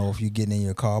they don't know if you're getting in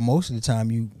your car. Most of the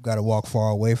time, you got to walk far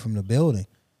away from the building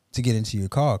to get into your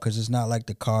car because it's not like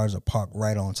the cars are parked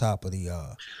right on top of the.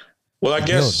 Well, I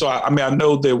guess so. I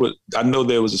know there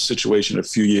was a situation a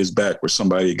few years back where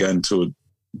somebody got into a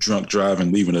drunk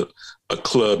driving, leaving a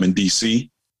club in DC,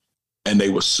 and they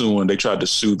were suing. They tried to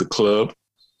sue the club,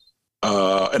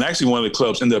 and actually one of the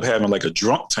clubs ended up having like a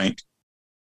drunk tank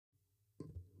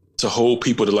to hold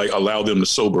people to like allow them to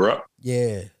sober up.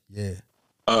 Yeah.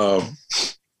 I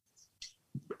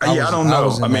don't know. I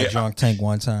was in that drunk tank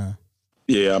one time.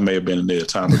 Yeah, I may have been in there a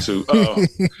time or two.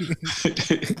 Obviously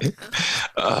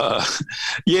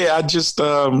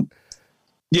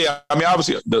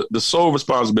the sole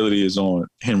responsibility is on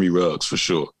Henry Ruggs for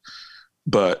sure.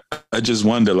 But I just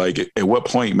wonder, like, at what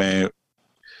point, man,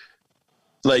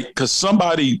 like, because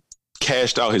somebody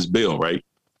cashed out his bill, right?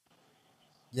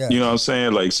 Yeah. You know what I'm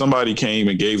saying? Like, somebody came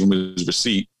and gave him his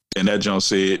receipt, and that John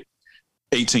said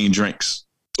 18 drinks.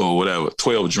 Or whatever,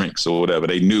 12 drinks or whatever.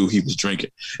 They knew he was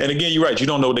drinking. And again, you're right. You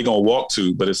don't know what they're going to walk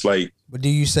to, but it's like. But do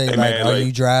you say, hey, like, man, are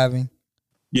you driving?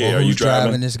 Yeah, are you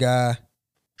driving this guy?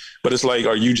 But it's like,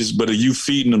 are you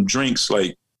feeding them drinks?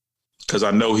 Like, because I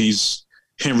know he's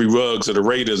Henry Ruggs of the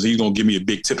Raiders. He's going to give me a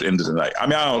big tip at the end of the night. I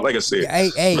mean, like I said,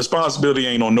 responsibility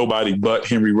ain't on nobody but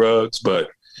Henry Ruggs. But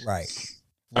right.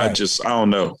 I don't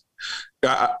know.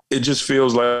 It just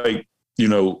feels like,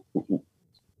 like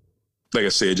I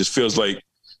said, it just feels like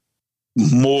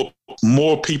more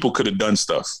people could have done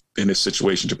stuff in this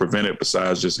situation to prevent it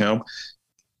besides just him.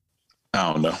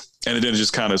 I don't know. And then it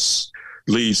just kind of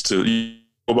leads to,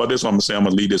 about this one, I'm going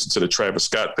to lead this into the Travis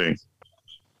Scott thing.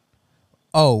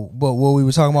 Oh, but what we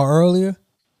were talking about earlier?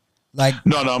 Like,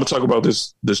 no, I'm going to talk about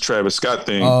this Travis Scott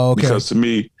thing. Oh, okay. Because to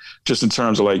me, just in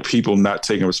terms of like people not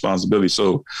taking responsibility.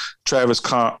 So Travis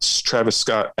Scott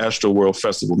Astroworld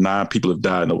Festival, 9 people have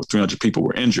died and over 300 people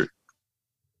were injured.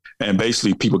 And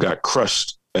basically people got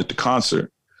crushed at the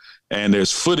concert. And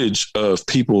there's footage of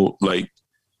people like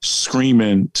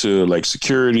screaming to like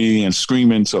security and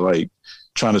screaming to like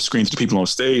trying to scream to the people on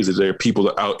stage that there are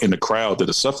people out in the crowd that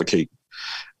are suffocating.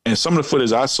 And some of the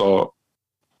footage I saw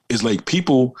is like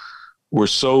people were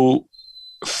so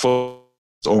focused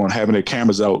on having their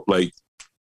cameras out, like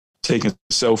taking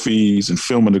selfies and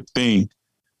filming the thing,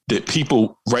 that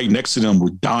people right next to them were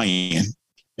dying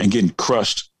and getting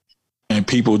crushed. And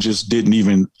people just didn't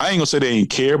even, I ain't gonna say they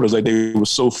didn't care, but it's like they were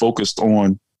so focused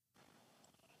on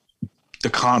the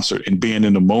concert and being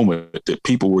in the moment that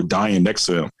people were dying next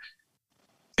to them.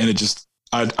 And it just,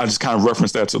 I just kind of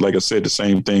referenced that to, like I said, the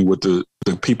same thing with the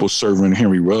people serving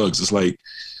Henry Ruggs. It's like,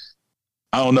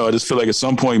 I don't know. I just feel like at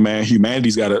some point, man,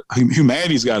 humanity's got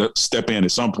to step in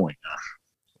at some point.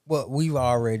 Well, we've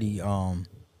already come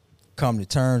to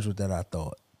terms with that, I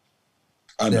thought.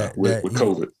 I know, with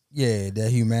COVID. Yeah,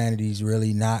 that humanity's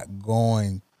really not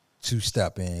going to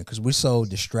step in because we're so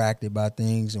distracted by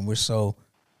things and we're so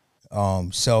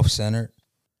self-centered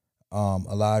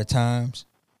a lot of times.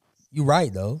 You're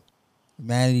right, though.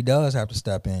 Humanity does have to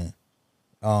step in.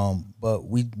 But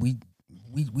we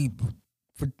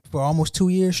for almost 2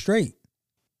 years straight,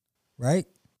 right?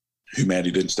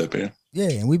 Humanity didn't step in. Yeah,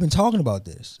 and we've been talking about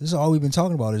this. This is all we've been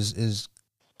talking about is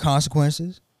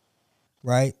consequences,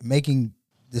 right? Making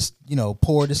this,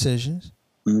 poor decisions,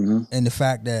 and the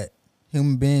fact that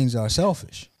human beings are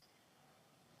selfish.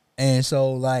 And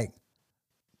so, like,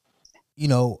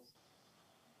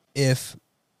 if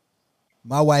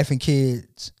my wife and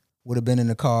kids would have been in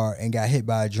the car and got hit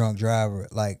by a drunk driver,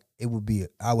 like,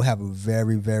 I would have a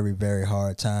very, very, very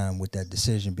hard time with that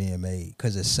decision being made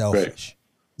because it's selfish.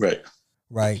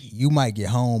 Right. You might get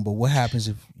home, but what happens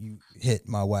if you hit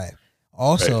my wife?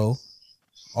 Also,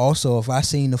 if I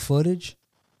seen the footage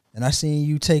and I seen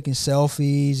you taking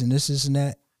selfies and this and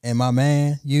that, and my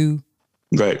man, you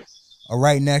are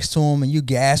right next to him and you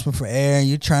gasping for air and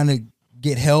you're trying to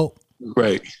get help.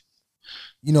 Right.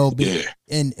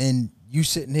 And you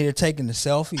sitting here taking the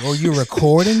selfie, or you're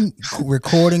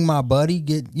recording my buddy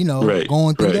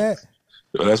going through that.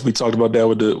 That's we talked about that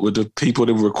with the people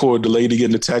that record the lady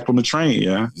getting attacked on the train.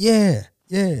 Yeah.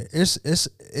 It's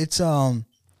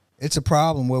a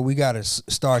problem where we got to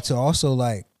start to also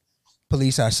like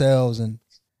police ourselves and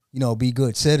be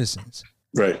good citizens,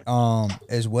 right?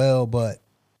 As well. But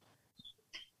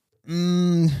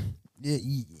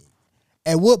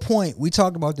at what point, we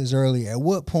talked about this earlier, at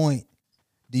what point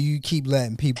do you keep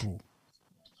letting people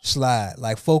slide,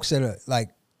 like folks that are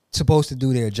like supposed to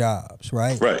do their jobs,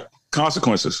 right? Right.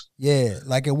 Consequences. Yeah.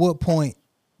 Like at what point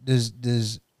does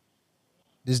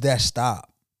that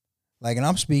stop? Like, and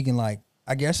I'm speaking like,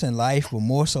 I guess in life, but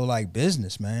more so like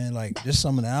business, man. Like just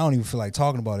something that I don't even feel like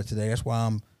talking about it today. That's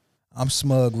why I'm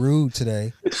smug rude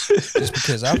today, just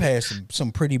because I've had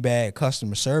some pretty bad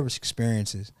customer service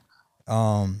experiences,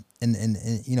 in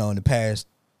the past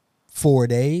 4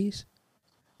 days,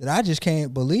 that I just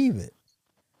can't believe it.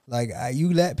 Like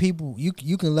you let people, you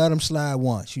can let them slide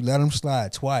once, you let them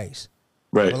slide twice,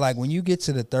 right? But like when you get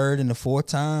to the third and the fourth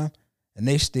time, and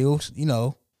they still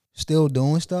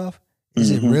doing stuff, is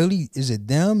it really? Is it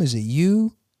them? Is it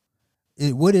you?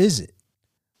 What is it?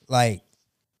 Like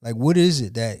what is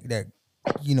it that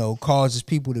causes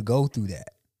people to go through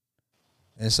that?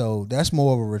 And so that's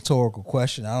more of a rhetorical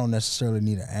question. I don't necessarily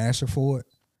need an answer for it,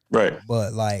 right?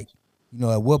 But like,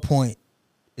 at what point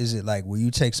is it like, will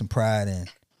you take some pride in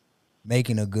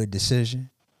making a good decision,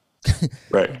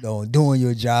 right? Doing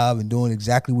your job and doing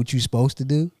exactly what you're supposed to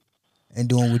do, and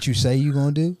doing what you say you're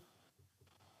gonna do?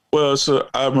 Well, so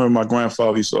I remember my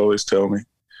grandfather used to always tell me,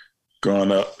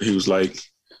 growing up, he was like,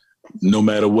 no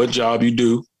matter what job you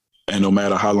do, and no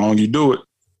matter how long you do it,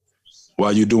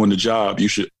 while you're doing the job, you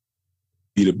should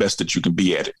be the best that you can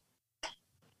be at it.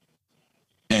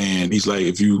 And he's like,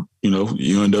 if you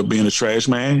end up being a trash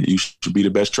man, you should be the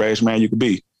best trash man you could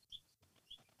be.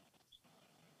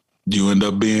 You end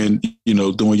up being,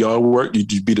 doing yard work,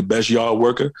 you be the best yard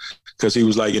worker. Because he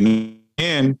was like, in the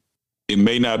end, it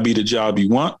may not be the job you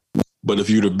want, but if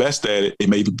you're the best at it, it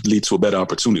may lead to a better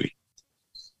opportunity.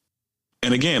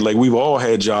 And again, like we've all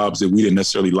had jobs that we didn't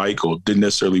necessarily like or didn't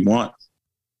necessarily want,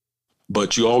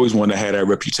 but you always want to have that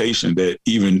reputation that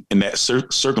even in that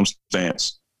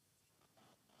circumstance,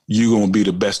 you're going to be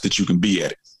the best that you can be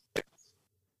at it.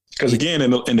 Because again,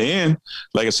 in the end,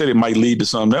 like I said, it might lead to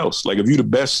something else. Like if you're the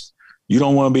best, you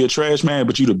don't want to be a trash man,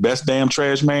 but you're the best damn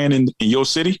trash man in your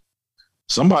city,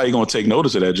 somebody going to take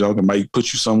notice of that junk and might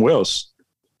put you somewhere else.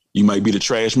 You might be the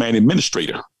trash man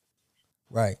administrator.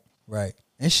 Right.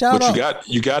 And shout out. But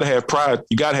you got to have pride.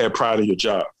 You got to have pride in your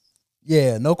job.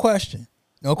 Yeah, no question.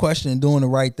 No question in doing the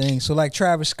right thing. So like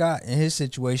Travis Scott in his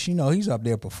situation, he's up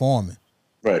there performing.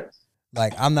 Right.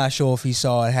 Like, I'm not sure if he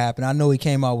saw it happen. I know he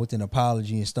came out with an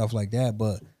apology and stuff like that,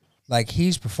 but like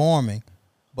he's performing.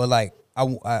 But like,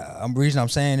 I'm reason I'm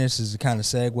saying this is to kind of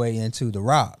segue into The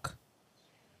Rock.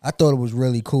 I thought it was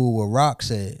really cool what Rock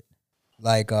said.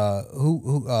 Like,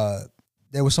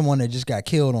 there was someone that just got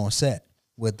killed on set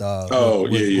with the guns.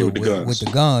 With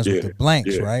the guns, with the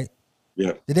blanks, right?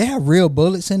 Yeah. Did they have real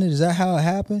bullets in it? Is that how it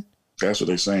happened? That's what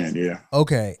they're saying, yeah.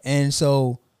 Okay. And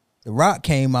so The Rock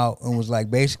came out and was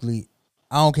like, basically,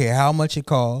 I don't care how much it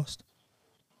cost.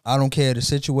 I don't care the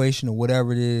situation or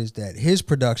whatever it is, that his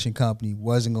production company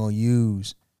wasn't going to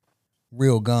use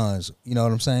real guns. You know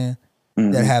what I'm saying?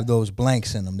 Mm-hmm. That have those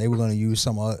blanks in them. They were going to use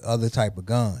some other type of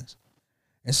guns.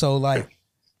 And so, like,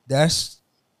 that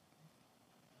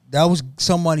was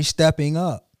somebody stepping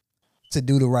up to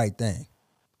do the right thing,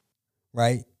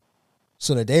 right?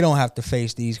 So that they don't have to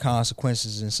face these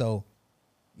consequences. And so,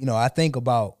 I think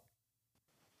about,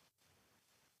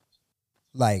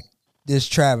 like, this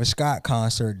Travis Scott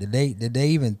concert. Did they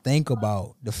even think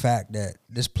about the fact that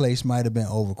this place might have been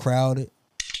overcrowded?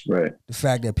 Right. The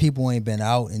fact that people ain't been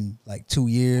out in like 2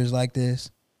 years like this.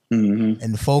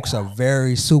 and the folks are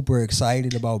very super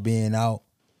excited about being out.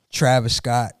 Travis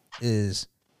Scott is,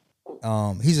 he's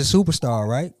a superstar,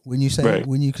 right? When you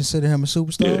consider him a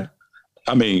superstar, yeah.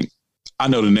 I mean, I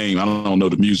know the name, I don't know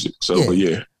the music, so but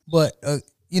yeah. But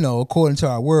according to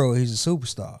our world, he's a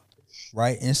superstar,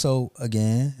 right? And so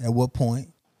again, at what point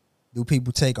do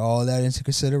people take all that into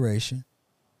consideration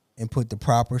and put the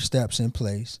proper steps in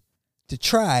place to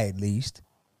try at least,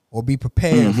 or be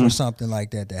prepared for something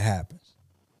like that happens?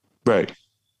 Right.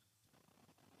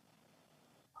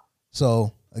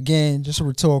 So again, just a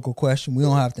rhetorical question. We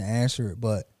don't have to answer it,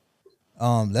 but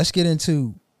let's get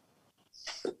into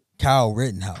Kyle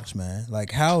Rittenhouse, man.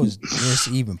 Like, how is this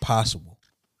even possible?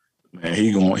 Man,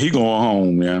 he going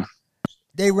home, man.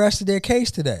 They rested their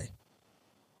case today.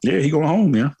 Yeah, he going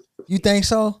home, man. You think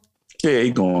so? Yeah,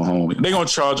 he going home. They gonna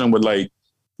charge him with like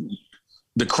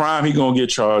the crime he gonna get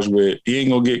charged with. He ain't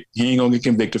gonna get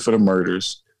convicted for the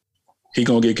murders. He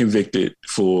gonna get convicted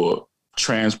for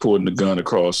transporting the gun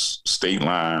across state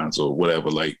lines or whatever,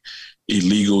 like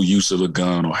illegal use of a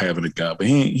gun or having a gun. But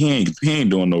he ain't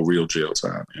doing no real jail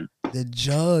time, man. The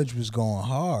judge was going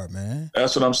hard, man.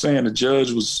 That's what I'm saying. The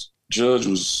judge was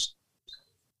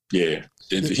yeah.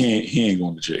 He ain't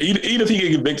going to jail. Even if he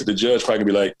get convicted, the judge probably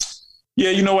be like, yeah,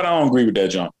 you know what? I don't agree with that,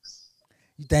 John.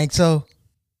 You think so?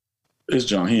 It's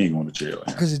John. He ain't going to jail.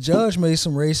 Because the judge made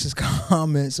some racist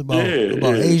comments about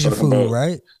Asian food,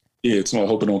 right? Yeah, it's not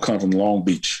hoping don't come from Long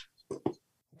Beach.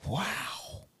 Wow.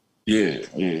 Yeah.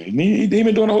 He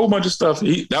been doing a whole bunch of stuff.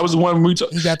 That was the one we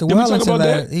talked. He got the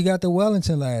Wellington. He got the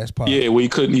Wellington last part. Yeah, well, you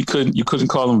couldn't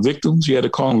call them victims. You had to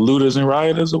call them looters and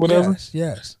rioters or whatever.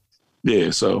 Yes.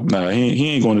 Yeah, so he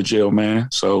ain't going to jail, man.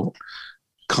 So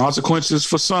consequences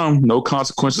for some, no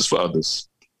consequences for others.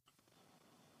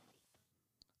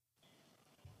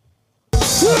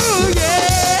 Ooh, yeah.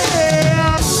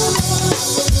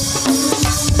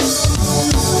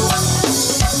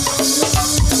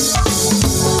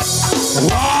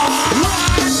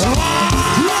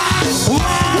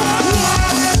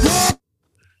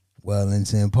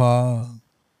 Wellington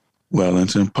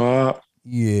Park.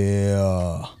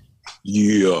 Yeah.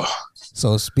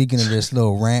 So speaking of this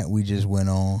little rant we just went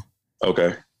on.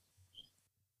 Okay.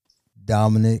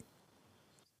 Dominic.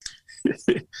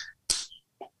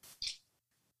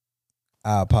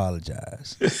 I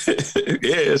apologize. Yeah,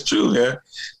 it's true, man.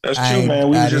 That's true, man.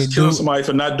 We just killing somebody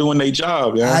for not doing their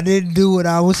job, yeah. I didn't do what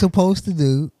I was supposed to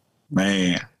do.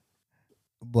 Man.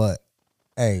 But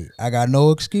hey, I got no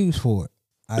excuse for it.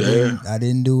 I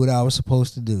didn't do what I was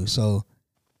supposed to do. So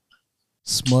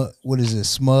smug, what is it?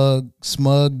 Smug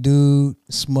dude,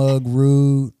 smug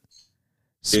rude,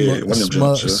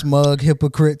 smug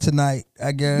hypocrite tonight,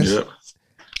 I guess. Yep.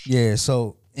 Yeah,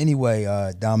 so anyway,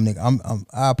 Dominic,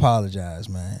 I apologize,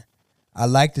 man. I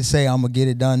like to say I'm gonna get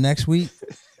it done next week,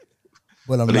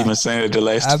 but I'm not. I've been saying it the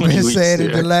last. I've been saying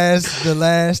it the last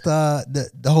the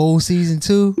whole season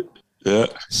too. Yeah.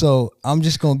 So I'm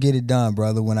just gonna get it done,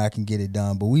 brother, when I can get it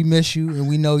done. But we miss you and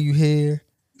we know you here.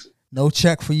 No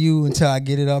check for you until I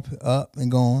get it up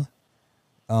and going.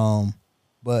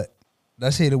 But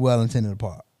let's hear the Wellington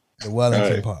Park. The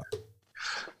Wellington Park.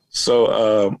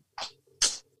 So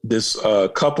this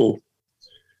couple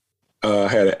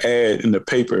had an ad in the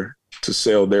paper to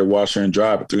sell their washer and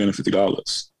dryer for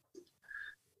 $350.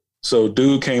 So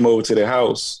dude came over to their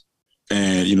house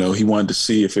and, he wanted to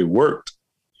see if it worked.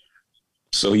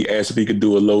 So he asked if he could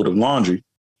do a load of laundry.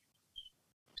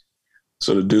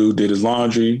 So the dude did his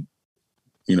laundry.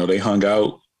 They hung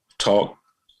out, talked.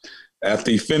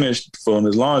 After he finished filling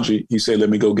his laundry, he said, let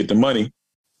me go get the money.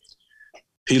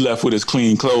 He left with his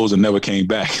clean clothes and never came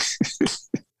back.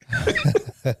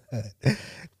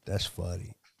 That's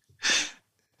funny.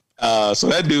 So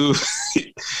that dude,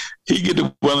 he get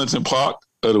the Wellington Park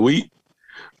of the week,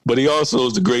 but he also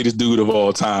is the greatest dude of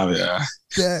all time. Yeah,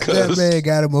 that man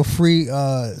got him a free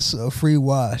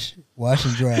wash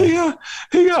and dry.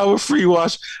 He got a free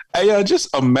wash. Hey,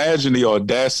 just imagine the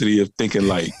audacity of thinking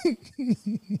like,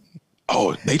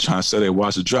 oh, they trying to sell their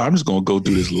wash and dry. I'm just gonna go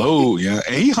do this load. Yeah,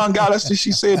 and he hung out. That's what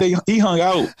she said. He hung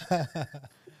out.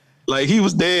 Like he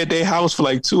was there at their house for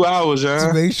like 2 hours, yeah.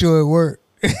 To make sure it worked.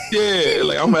 Yeah,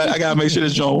 like I gotta make sure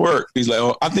this joint work. He's like,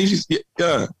 oh, I think she's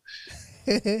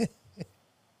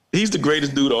He's the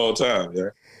greatest dude of all time, yeah.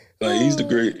 Like he's the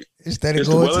great. It's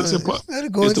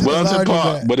the Wellington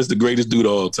Park, but it's the greatest dude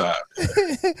of all time.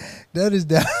 That is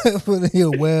definitely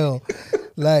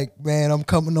like, man, I'm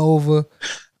coming over.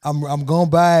 I'm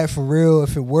gonna buy it for real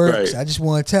if it works. Right. I just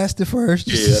want to test it first.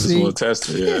 I just want to test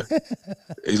it. Yeah.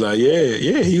 He's like,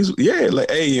 yeah. Like,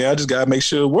 hey, I just gotta make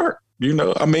sure it works. You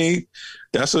know, I mean,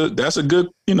 that's a good,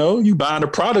 you know, you buying a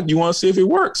product, you want to see if it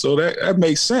works. So that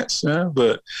makes sense. Yeah.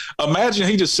 But imagine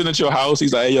he just sitting at your house.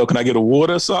 He's like, hey, yo, can I get a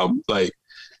water or something? Like,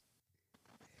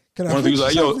 one of the people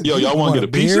like, yo, y'all want to get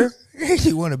a pizza?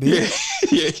 You want a beer?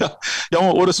 Yeah. Y'all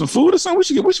want to order some food or something?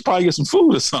 We should probably get some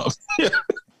food or something. Yeah.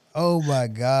 Oh my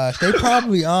gosh. They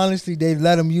probably, honestly, they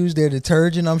let them use their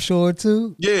detergent, I'm sure,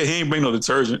 too. Yeah, he ain't bring no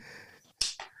detergent.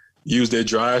 Use their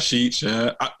dry sheets.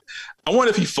 Yeah. I wonder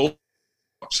if he folded.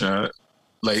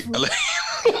 Like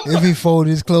if he folded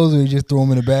his clothes, or he just threw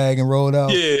them in a bag and rolled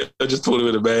out. Yeah, I just put them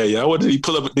in a bag. Yeah, what did he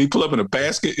pull up? Did he pull up in a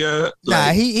basket? Yeah, like,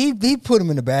 nah, he put them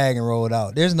in a bag and rolled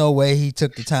out. There's no way he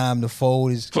took the time to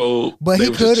fold his. But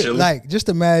he could have. Like, just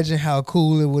imagine how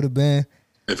cool it would have been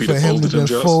if for him to have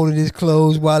folded his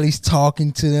clothes while he's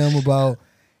talking to them about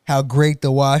how great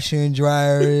the washer and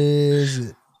dryer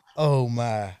is. Oh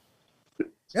my,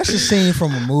 that's a scene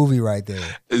from a movie right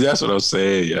there. That's what I'm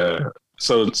saying. Yeah.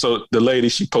 So the lady,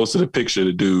 she posted a picture of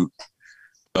the dude.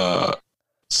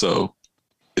 So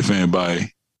if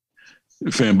anybody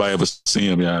ever see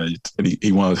him, yeah,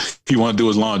 he want to do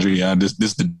his laundry, yeah.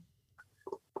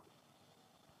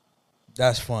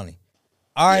 That's funny.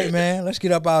 All right, yeah, man, let's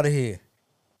get up out of here.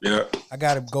 Yeah, I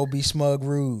gotta go be smug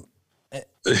rude.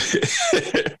 It's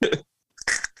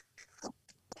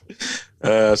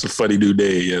a funny new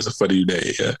day. Yeah, it's a funny new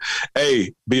day. Yeah.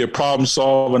 Hey, be a problem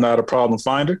solver, not a problem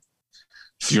finder.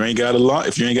 If you ain't got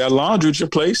laundry at your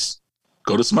place,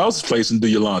 go to somebody else's place and do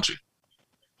your laundry.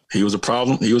 He was a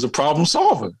problem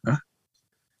solver. Huh?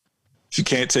 If you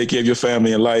can't take care of your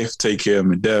family in life, take care of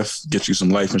them in death. Get you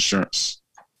some life insurance.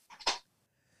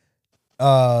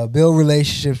 Build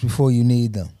relationships before you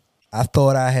need them. I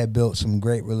thought I had built some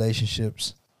great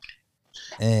relationships,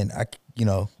 and I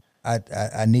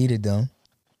needed them,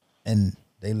 and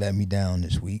they let me down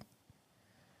this week.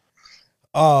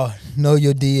 Know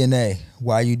your DNA,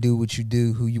 why you do what you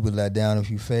do, who you would let down if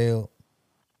you failed,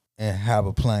 and have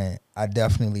a plan. I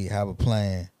definitely have a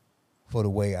plan for the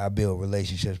way I build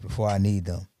relationships before I need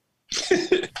them. Pull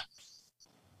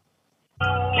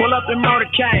up in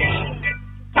motorcade.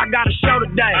 I got a show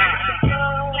today.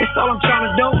 That's all I'm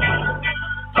trying to do.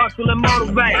 Hustle and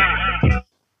motivate.